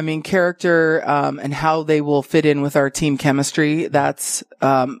 Yeah. I mean, character, and how they will fit in with our team chemistry. That's,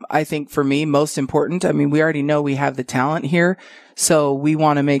 I think for me, most important. I mean, we already know we have the talent here. So we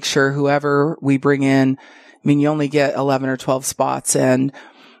want to make sure whoever we bring in, you only get 11 or 12 spots. And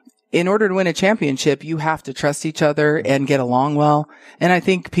in order to win a championship, you have to trust each other and get along well. And I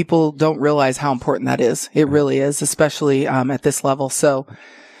think people don't realize how important that is. It really is, especially, at this level. So,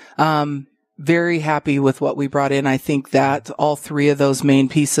 very happy with what we brought in. I think that all three of those main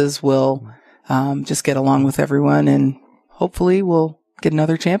pieces will just get along with everyone, and hopefully we'll get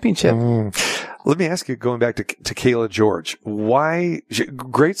another championship. Let me ask you, going back to Kayla George, why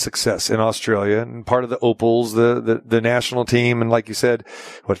great success in Australia and part of the Opals, the national team, and like you said,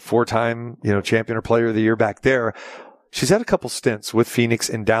 4-time champion or player of the year back there. She's had a couple stints with Phoenix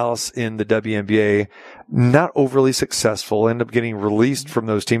and Dallas in the WNBA, not overly successful, end up getting released from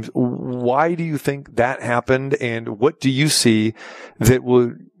those teams. Why do you think that happened? And what do you see that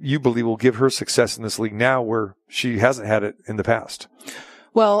you believe will give her success in this league now where she hasn't had it in the past?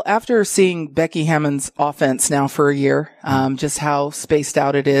 Well, after seeing Becky Hammond's offense now for a year, just how spaced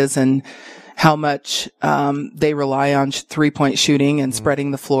out it is and how much they rely on 3-point shooting and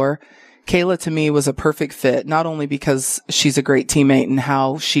spreading the floor, Kayla to me was a perfect fit, not only because she's a great teammate and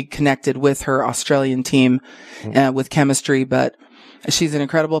how she connected with her Australian team with chemistry, but she's an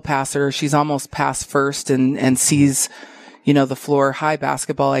incredible passer. She's almost pass first and sees, the floor, high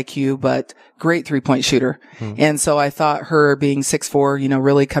basketball IQ, but great 3-point shooter. And so I thought her being 6'4",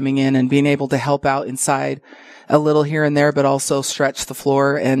 really coming in and being able to help out inside a little here and there, but also stretch the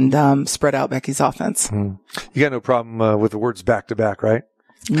floor and spread out Becky's offense. You got no problem with the words back to back, right?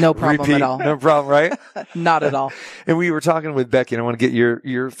 No problem Repeat, at all. No problem, right? Not at all. And we were talking with Becky, and I want to get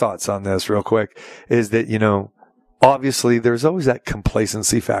your thoughts on this real quick, is that, obviously there's always that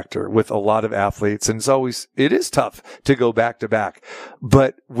complacency factor with a lot of athletes, and it is tough to go back to back.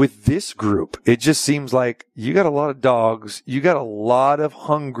 But with this group, it just seems like you got a lot of dogs, you got a lot of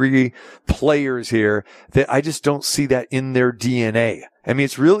hungry players here that I just don't see that in their DNA. I mean,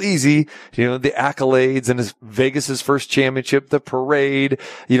 it's real easy, the accolades and Vegas's first championship, the parade,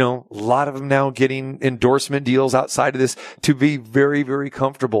 a lot of them now getting endorsement deals outside of this to be very, very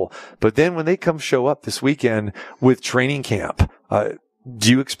comfortable. But then when they come show up this weekend with training camp, do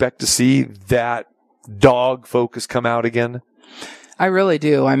you expect to see that dog focus come out again? I really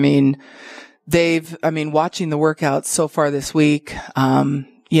do. I mean, watching the workouts so far this week,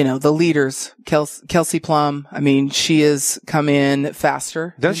 the leaders, Kelsey Plum, she has come in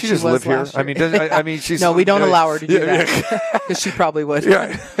faster. Doesn't she just live here? She's. No, we don't allow her to do that because she probably would.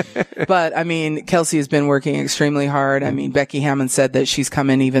 Yeah. But Kelsey has been working extremely hard. Becky Hammond said that she's come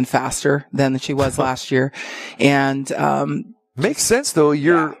in even faster than she was last year. And, makes sense though.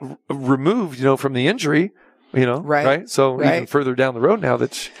 You're removed, from the injury, right? So even further down the road now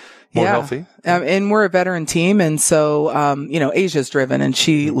that more healthy. And we're a veteran team. And so, Asia's driven and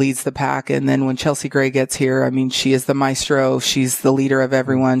she leads the pack. And then when Chelsea Gray gets here, I mean, she is the maestro. She's the leader of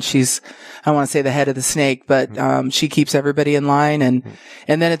everyone. She's, I don't want to say the head of the snake, but, she keeps everybody in line. And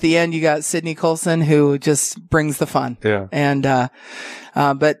then at the end, you got Sydney Colson, who just brings the fun. Yeah. And,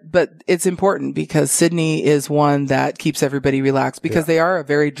 but it's important because Sydney is one that keeps everybody relaxed because they are a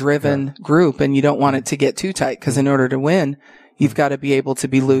very driven group and you don't want it to get too tight because in order to win, you've got to be able to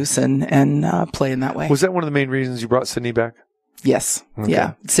be loose and play in that way. Was that one of the main reasons you brought Sydney back? Yes. Okay.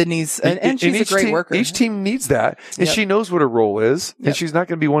 Yeah. Sydney's, and she's a great worker. Each team needs that. And she knows what her role is. And she's not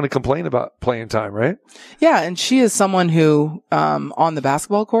going to be one to complain about playing time, right? Yeah. And she is someone who, on the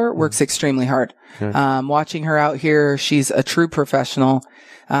basketball court works extremely hard. Watching her out here, she's a true professional.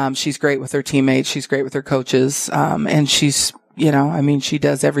 She's great with her teammates. She's great with her coaches. And she's, she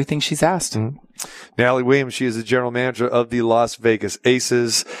does everything she's asked. Natalie Williams, she is the general manager of the Las Vegas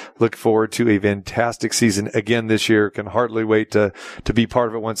Aces. Look forward to a fantastic season again this year. Can hardly wait to be part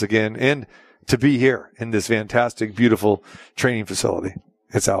of it once again and to be here in this fantastic, beautiful training facility.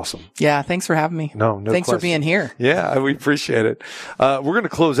 It's awesome. Yeah. Thanks for having me. No Thanks question. for being here. Yeah, we appreciate it. We're going to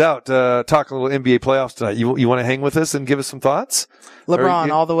close out, talk a little NBA playoffs tonight. You want to hang with us and give us some thoughts? LeBron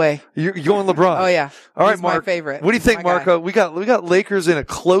all the way. You're going LeBron. Oh yeah. All right, He's Mark. My favorite. What do you think, Marco? We got Lakers in a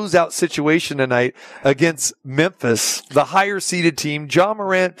closeout situation tonight against Memphis, the higher seeded team. Ja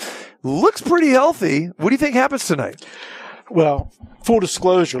Morant looks pretty healthy. What do you think happens tonight? Well, full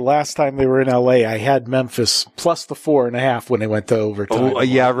disclosure, last time they were in LA, I had Memphis plus the 4.5 when they went to overtime. Oh,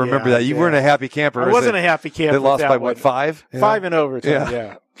 yeah, I remember that. You weren't a happy camper. I wasn't a happy camper. They lost by what, 5? 5 in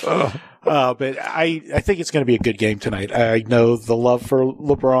overtime, but I think it's going to be a good game tonight. I know the love for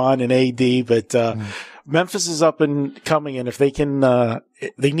LeBron and AD, but Memphis is up and coming, and if they can,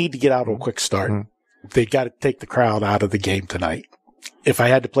 they need to get out to a quick start. They got to take the crowd out of the game tonight. If I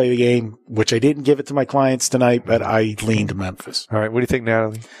had to play the game, which I didn't give it to my clients tonight, but I leaned to Memphis. All right. What do you think,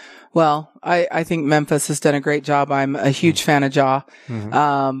 Natalie? Well, I think Memphis has done a great job. I'm a huge fan of Ja.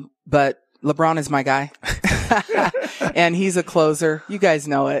 But LeBron is my guy. And he's a closer. You guys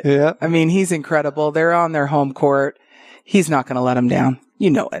know it. Yeah. I mean, he's incredible. They're on their home court. He's not going to let them down.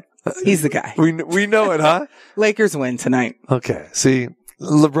 You know it. He's the guy. We know it, huh? Lakers win tonight. Okay. See,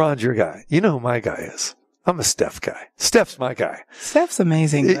 LeBron's your guy. You know who my guy is. I'm a Steph guy. Steph's my guy. Steph's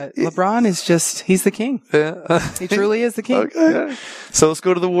amazing, but LeBron is he's the king. Yeah. He truly is the king. Okay. So let's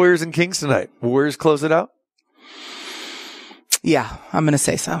go to the Warriors and Kings tonight. Warriors close it out? Yeah, I'm going to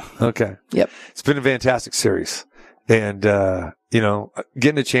say so. Okay. Yep. It's been a fantastic series. And,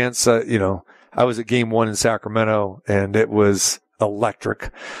 getting a chance, I was at game 1 in Sacramento and it was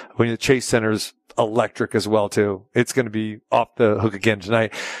electric. When the Chase Center's electric as well too. It's going to be off the hook again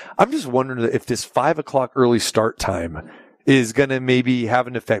tonight. I'm just wondering if this 5 o'clock early start time is going to maybe have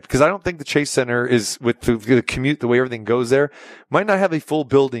an effect because I don't think the Chase Center is with the commute, the way everything goes there, might not have a full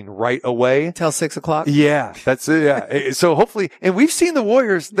building right away until 6 o'clock. Yeah, that's it. Yeah. So hopefully, and we've seen the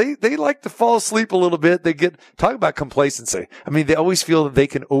Warriors, they like to fall asleep a little bit. They talk about complacency. I mean, they always feel that they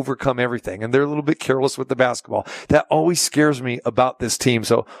can overcome everything and they're a little bit careless with the basketball. That always scares me about this team.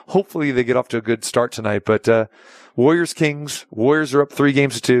 So hopefully they get off to a good start tonight, but, Warriors Kings, Warriors are up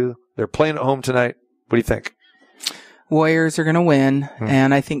 3-2. They're playing at home tonight. What do you think? Warriors are going to win,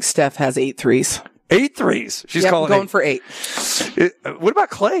 and I think Steph has 8 threes. 8 threes? She's going for 8. What about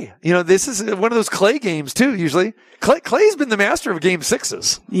Clay? This is one of those Clay games too, usually. Clay's been the master of game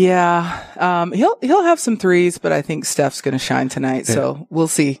 6s. Yeah. He'll have some threes, but I think Steph's going to shine tonight. Yeah. So we'll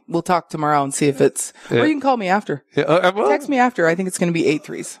see. We'll talk tomorrow and see if it's, or you can call me after. Yeah, text me after. I think it's going to be 8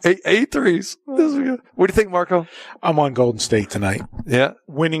 threes. 8 threes. This is good. What do you think, Marco? I'm on Golden State tonight. Yeah.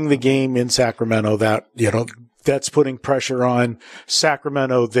 Winning the game in Sacramento, that's putting pressure on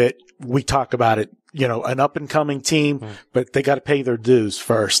Sacramento that we talk about it, an up and coming team, but they got to pay their dues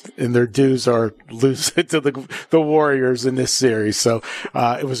first, and their dues are losing to the Warriors in this series. So,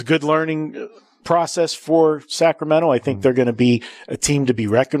 it was a good learning process for Sacramento. I think they're going to be a team to be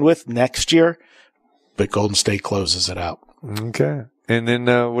reckoned with next year, but Golden State closes it out. Okay. And then,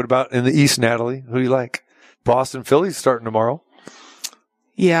 what about in the East, Natalie? Who do you like? Boston, Philly's starting tomorrow.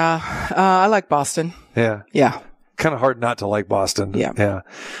 Yeah, I like Boston. Yeah. Yeah. Kind of hard not to like Boston. Yeah. Yeah.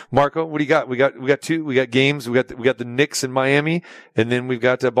 Marco, what do you got? We got games. We got the Knicks in Miami, and then we've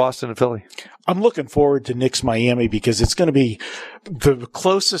got Boston and Philly. I'm looking forward to Knicks Miami because it's going to be the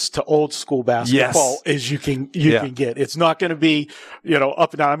closest to old school basketball as you can get. It's not going to be,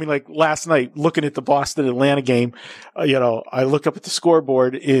 up and down. I mean, like last night, looking at the Boston Atlanta game, I look up at the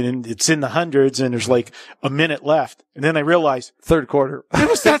scoreboard and it's in the hundreds and there's like a minute left. And then I realized third quarter.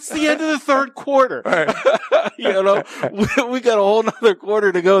 That's the end of the third quarter. Right. We got a whole nother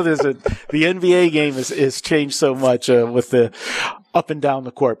quarter to go. The NBA game is changed so much with the up and down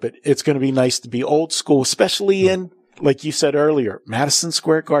the court, but it's going to be nice to be old school, especially in, like you said earlier, Madison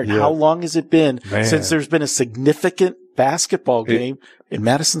Square Garden. Yeah. How long has it been since there's been a significant basketball game in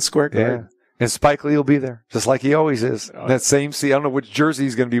Madison Square Garden? Yeah. And Spike Lee will be there, just like he always is. That same I don't know which jersey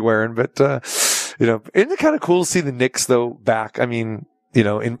he's going to be wearing, but, isn't it kind of cool to see the Knicks, though, back? I mean,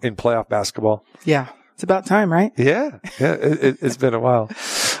 in playoff basketball. Yeah. It's about time, right? Yeah. It's been a while.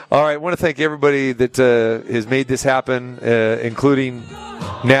 All right. I want to thank everybody that has made this happen, including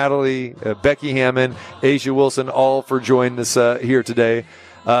Natalie, Becky Hammond, Asia Wilson, all for joining us here today.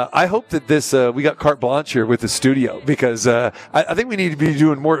 I hope that we got carte blanche here with the studio because I think we need to be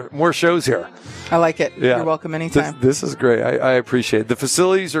doing more shows here. I like it. Yeah. You're welcome anytime. This is great. I appreciate it. The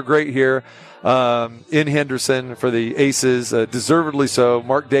facilities are great here in Henderson for the Aces, deservedly so.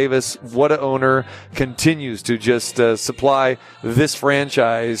 Mark Davis, what a owner, continues to just supply this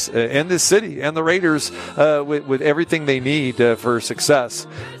franchise and this city and the Raiders with everything they need for success.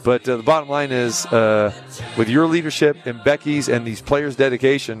 But the bottom line is, with your leadership and Becky's and these players'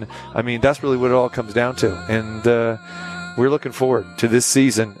 dedication, I mean, that's really what it all comes down to. And we're looking forward to this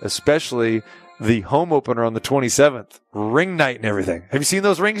season, especially the home opener on the 27th, ring night and everything. Have you seen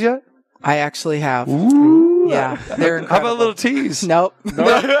those rings yet? I actually have. Ooh. Yeah, they're incredible. How about a little tease? Nope.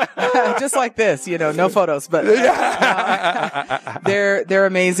 Just like this, no photos, but they're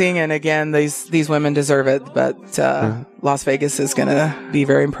amazing. And again, these women deserve it. But Las Vegas is going to be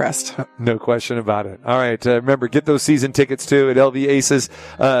very impressed. No question about it. All right. Remember, get those season tickets too at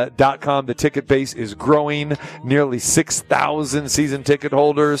lvaces.com. The ticket base is growing, nearly 6,000 season ticket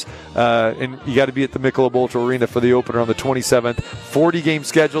holders. And you got to be at the Michelob Ultra Arena for the opener on the 27th. 40-game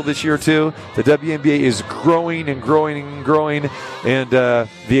schedule this year too. The WNBA is growing and growing and growing. And the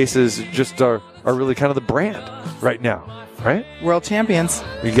Aces just are really kind of the brand right now, right? World champions.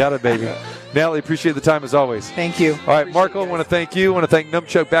 You got it, baby. Natalie, appreciate the time as always. Thank you. All right, Marco, I want to thank you. I want to thank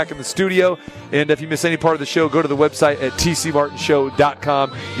Numchuck back in the studio. And if you miss any part of the show, go to the website at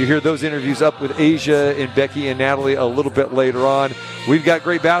tcmartinshow.com. You hear those interviews up with Asia and Becky and Natalie a little bit later on. We've got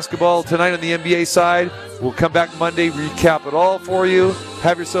great basketball tonight on the NBA side. We'll come back Monday, recap it all for you.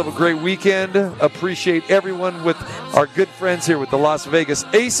 Have yourself a great weekend. Appreciate everyone with our good friends here with the Las Vegas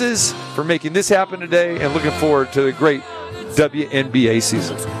Aces for making this happen today and looking forward to the great WNBA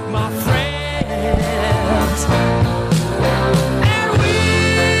season.